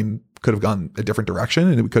the coin could have gone a different direction,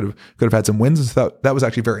 and we could have had some wins. And so that was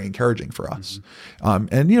actually very encouraging for us. And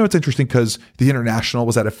it's interesting because the international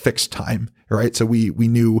was at a fixed time, right? So we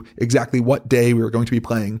knew exactly what day we were going to be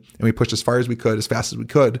playing, and we pushed as far as we could, as fast as we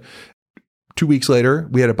could. 2 weeks later,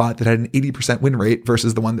 we had a bot that had an 80% win rate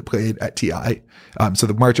versus the one that played at TI. So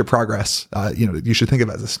the march of progress, you should think of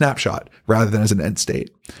it as a snapshot rather than as an end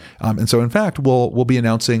state. And so in fact, we'll be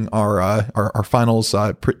announcing our finals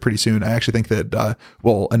pretty soon. I actually think that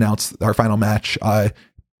we'll announce our final match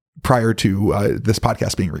prior to this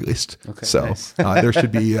podcast being released. Okay, so nice. There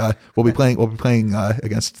should be we'll be playing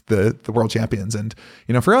against the world champions. And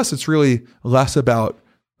for us, it's really less about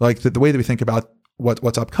like the way that we think about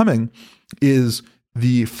what's upcoming is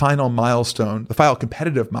the final milestone, the final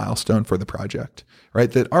competitive milestone for the project,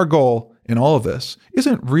 right? That our goal in all of this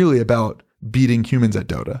isn't really about beating humans at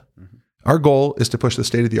Dota. Mm-hmm. Our goal is to push the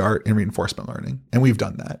state of the art in reinforcement learning. And we've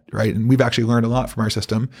done that, right? And we've actually learned a lot from our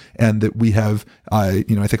system, and that we have, I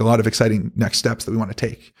think a lot of exciting next steps that we want to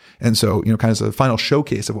take. And so, kind of as a final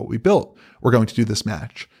showcase of what we built, we're going to do this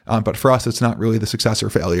match. But for us, it's not really the success or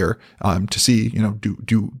failure to see,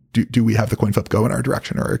 do we have the coin flip go in our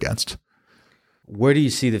direction or against? Where do you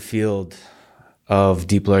see the field of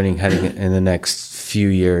deep learning heading in the next few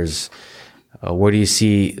years? Where do you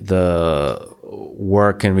see the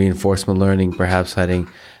work and reinforcement learning perhaps heading?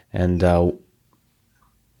 And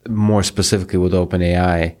more specifically with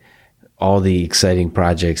OpenAI, all the exciting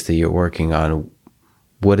projects that you're working on,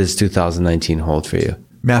 what does 2019 hold for you?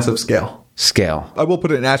 Massive scale. I will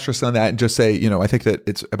put an asterisk on that and just say, I think that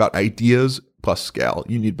it's about ideas plus scale.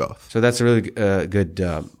 You need both. So that's a really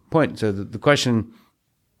good point. So the question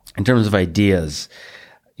in terms of ideas,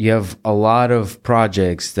 you have a lot of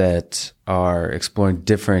projects that are exploring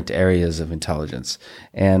different areas of intelligence.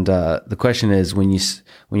 And the question is, when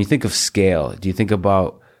you think of scale, do you think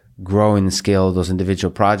about growing the scale of those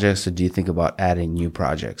individual projects, or do you think about adding new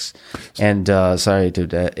projects? And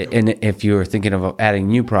and if you're thinking of adding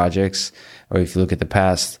new projects, or if you look at the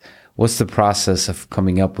past, what's the process of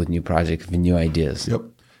coming up with new projects and new ideas? Yep.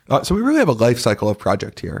 So we really have a life cycle of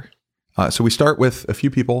project here. So we start with a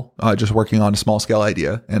few people just working on a small scale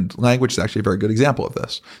idea, and language is actually a very good example of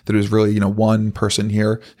this. That it was really, one person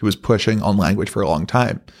here who was pushing on language for a long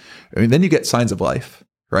time. Then you get signs of life,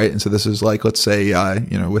 right? And so this is like, let's say,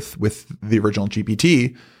 with the original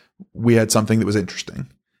GPT, we had something that was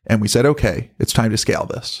interesting. And we said, okay, it's time to scale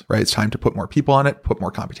this, right? It's time to put more people on it, put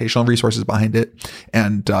more computational resources behind it.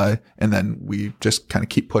 And then we just kind of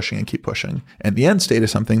keep pushing and keep pushing. And the end state is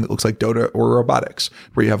something that looks like Dota or robotics,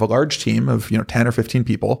 where you have a large team of, 10 or 15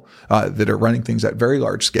 people, that are running things at very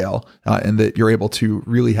large scale, and that you're able to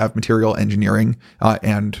really have material engineering,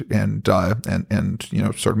 and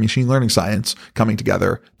sort of machine learning science coming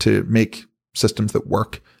together to make systems that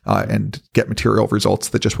work and get material results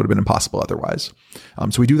that just would have been impossible otherwise.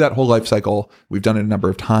 So we do that whole life cycle. We've done it a number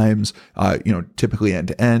of times. Typically end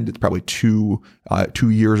to end, it's probably 2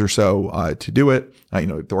 years or so to do it.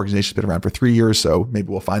 The organization's been around for 3 years, so maybe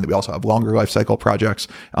we'll find that we also have longer life cycle projects.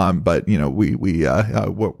 But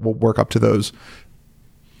we'll work up to those.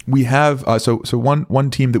 We have so one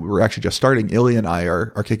team that we were actually just starting, Ilya and I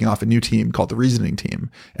are kicking off a new team called the Reasoning Team,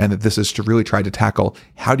 and that this is to really try to tackle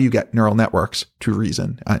how do you get neural networks to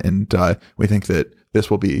reason, and we think that this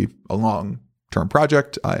will be a long-term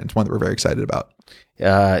project, and it's one that we're very excited about.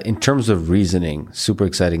 In terms of reasoning, super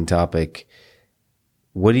exciting topic.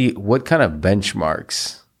 What kind of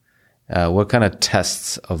benchmarks, what kind of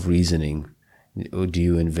tests of reasoning do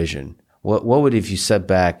you envision? What would, if you set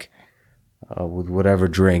back with whatever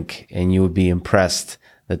drink, and you would be impressed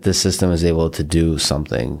that this system is able to do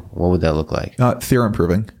something, what would that look like? Theorem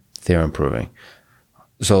proving.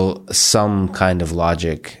 So some kind of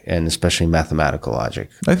logic, and especially mathematical logic.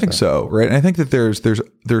 I think so, right? And I think that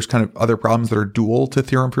there's kind of other problems that are dual to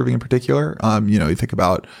theorem proving in particular. You think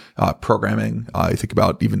about programming, you think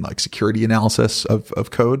about even like security analysis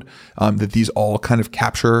of code, that these all kind of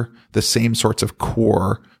capture the same sorts of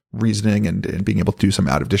core reasoning and being able to do some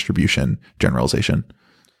out of distribution generalization.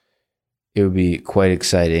 It would be quite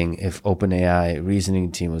exciting if OpenAI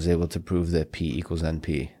reasoning team was able to prove that P equals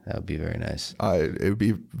NP. That would be very nice. It would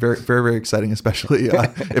be very, very, very exciting, especially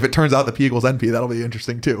if it turns out that P equals NP. That'll be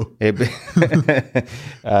interesting too. It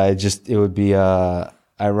would be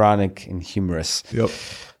ironic and humorous. Yep.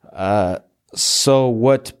 So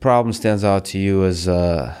what problem stands out to you as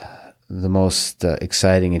the most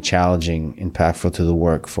exciting and challenging, impactful to the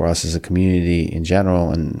work for us as a community in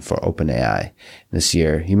general and for OpenAI this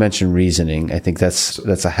year? You mentioned reasoning. I think that's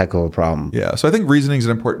a heck of a problem. Yeah. So I think reasoning is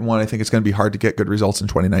an important one. I think it's going to be hard to get good results in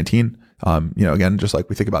 2019. Again, just like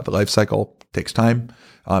we think about the life cycle, takes time.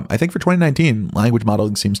 I think for 2019, language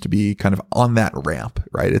modeling seems to be kind of on that ramp,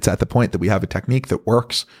 right? It's at the point that we have a technique that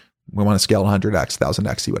works. We want to scale 100x,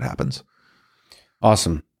 1000x, see what happens.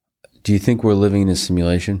 Awesome. Do you think we're living in a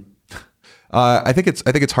simulation? I think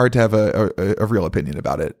it's hard to have a real opinion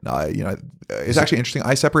about it. It's actually interesting.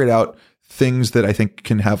 I separate out things that I think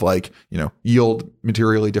can have yield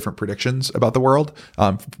materially different predictions about the world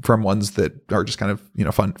from ones that are just kind of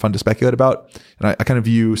fun to speculate about. And I kind of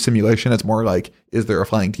view simulation as more like, is there a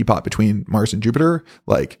flying teapot between Mars and Jupiter?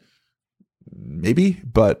 Maybe,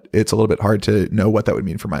 but it's a little bit hard to know what that would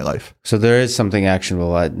mean for my life. So there is something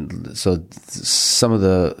actionable. So some of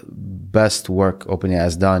the best work OpenAI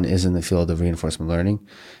has done is in the field of reinforcement learning.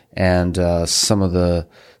 And some of the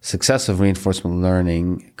success of reinforcement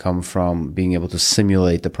learning come from being able to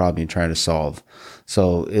simulate the problem you're trying to solve.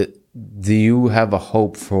 So do you have a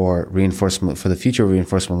hope for the future of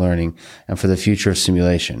reinforcement learning and for the future of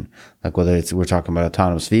simulation? Like whether we're talking about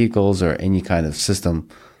autonomous vehicles or any kind of system,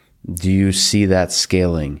 do you see that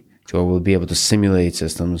scaling to where we'll be able to simulate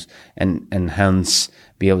systems and hence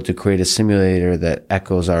be able to create a simulator that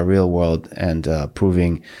echoes our real world and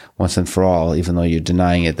proving once and for all, even though you're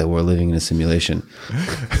denying it, that we're living in a simulation? I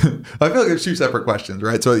feel like there's two separate questions,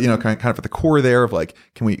 right? So, kind of at the core there of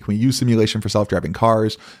can we use simulation for self-driving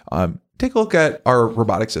cars? Take a look at our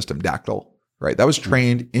robotic system, Dactyl, right? That was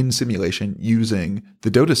trained in simulation using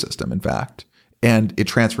the DOTA system, in fact, and it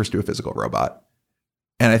transfers to a physical robot.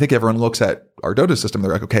 And I think everyone looks at our DOTA system,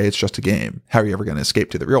 they're like, okay, it's just a game. How are you ever going to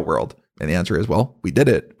escape to the real world? And the answer is, well, we did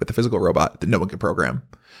it with the physical robot that no one could program.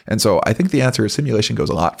 And so I think the answer is simulation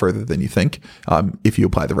goes a lot further than you think if you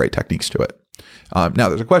apply the right techniques to it. Now,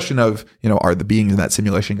 there's a question of, are the beings in that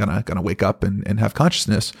simulation gonna wake up and have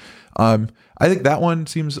consciousness? I think that one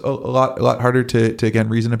seems a lot harder to again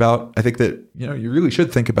reason about. I think that you really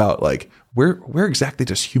should think about where exactly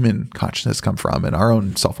does human consciousness come from and our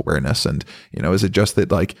own self-awareness, and is it just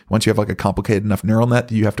that once you have a complicated enough neural net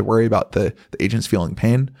that you have to worry about the agents feeling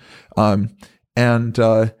pain? I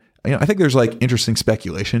think there's interesting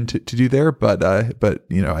speculation to do there, but I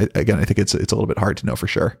think it's a little bit hard to know for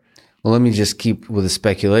sure. Well, let me just keep with the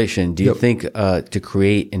speculation. Do you think to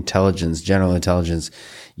create intelligence, general intelligence,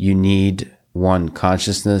 you need one,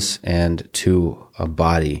 consciousness, and two, a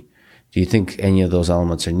body? Do you think any of those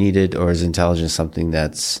elements are needed, or is intelligence something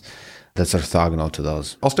that's orthogonal to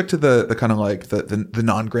those? I'll stick to the kind of the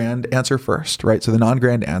non-grand answer first, right? So the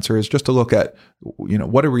non-grand answer is just to look at,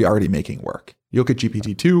 what are we already making work? You look at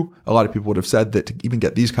GPT-2, a lot of people would have said that to even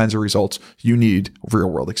get these kinds of results, you need real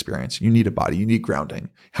world experience. You need a body, you need grounding.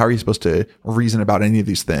 How are you supposed to reason about any of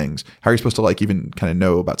these things? How are you supposed to even kind of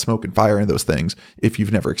know about smoke and fire and those things if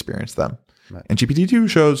you've never experienced them? Right. And GPT-2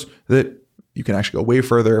 shows that you can actually go way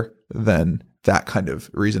further than that kind of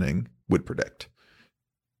reasoning would predict.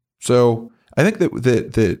 So I think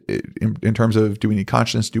that in terms of, do we need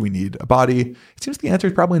consciousness? Do we need a body? It seems the answer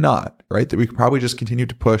is probably not, right? That we could probably just continue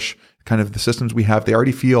to push kind of the systems we have. They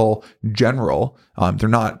already feel general. They're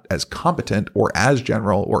not as competent or as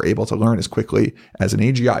general or able to learn as quickly as an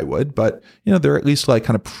AGI would, but they're at least kind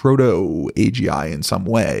of proto AGI in some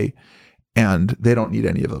way, and they don't need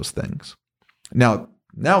any of those things. Now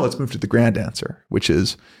let's move to the grand answer, which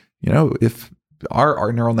is, if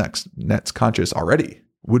our neural net's conscious already,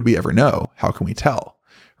 would we ever know? How can we tell?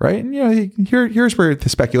 Right? And here's where the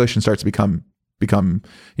speculation starts to become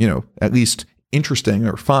at least interesting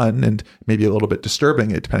or fun, and maybe a little bit disturbing,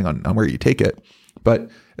 depending on where you take it.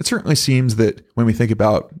 But it certainly seems that when we think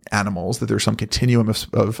about animals, that there's some continuum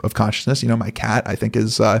of consciousness. My cat, I think,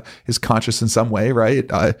 is conscious in some way, right?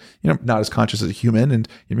 Not as conscious as a human. And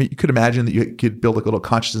you could imagine that you could build a little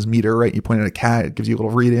consciousness meter, right? You point at a cat, it gives you a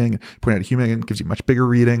little reading. Point at a human, it gives you a much bigger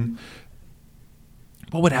reading.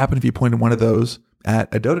 What would happen if you pointed one of those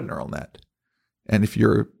at a DOTA neural net? And if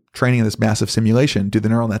you're training in this massive simulation, do the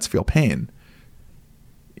neural nets feel pain?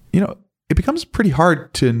 It becomes pretty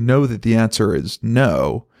hard to know that the answer is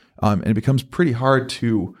no. And it becomes pretty hard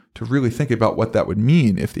to really think about what that would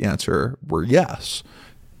mean if the answer were yes.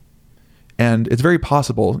 And it's very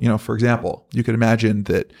possible, for example, you could imagine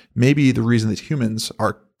that maybe the reason that humans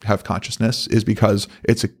have consciousness is because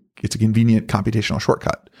it's a convenient computational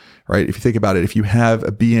shortcut, right? If you think about it, if you have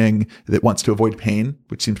a being that wants to avoid pain,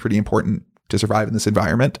 which seems pretty important to survive in this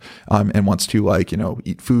environment, and wants to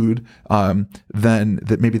eat food, then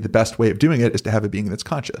that maybe the best way of doing it is to have a being that's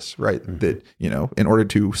conscious, right? That, in order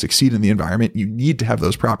to succeed in the environment, you need to have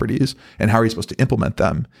those properties, and how are you supposed to implement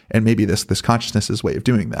them? And maybe this consciousness is a way of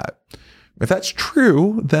doing that. If that's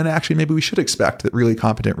true, then actually maybe we should expect that really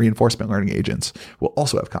competent reinforcement learning agents will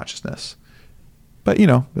also have consciousness. But,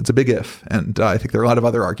 it's a big if. And I think there are a lot of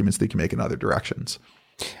other arguments that you can make in other directions.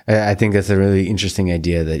 I think that's a really interesting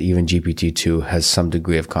idea that even GPT-2 has some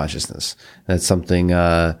degree of consciousness. That's something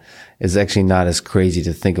is actually not as crazy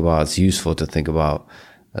to think about. It's useful to think about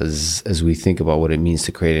as we think about what it means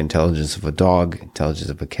to create intelligence of a dog, intelligence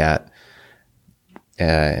of a cat,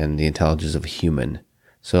 and the intelligence of a human.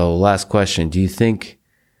 So last question, do you think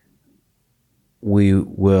we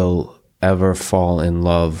will ever fall in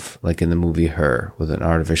love, like in the movie Her, with an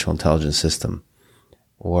artificial intelligence system?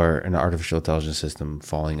 Or an artificial intelligence system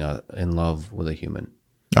falling in love with a human?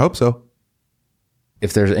 I hope so.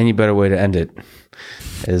 If there's any better way to end it,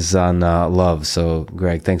 is on love. So,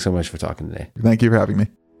 Greg, thanks so much for talking today. Thank you for having me.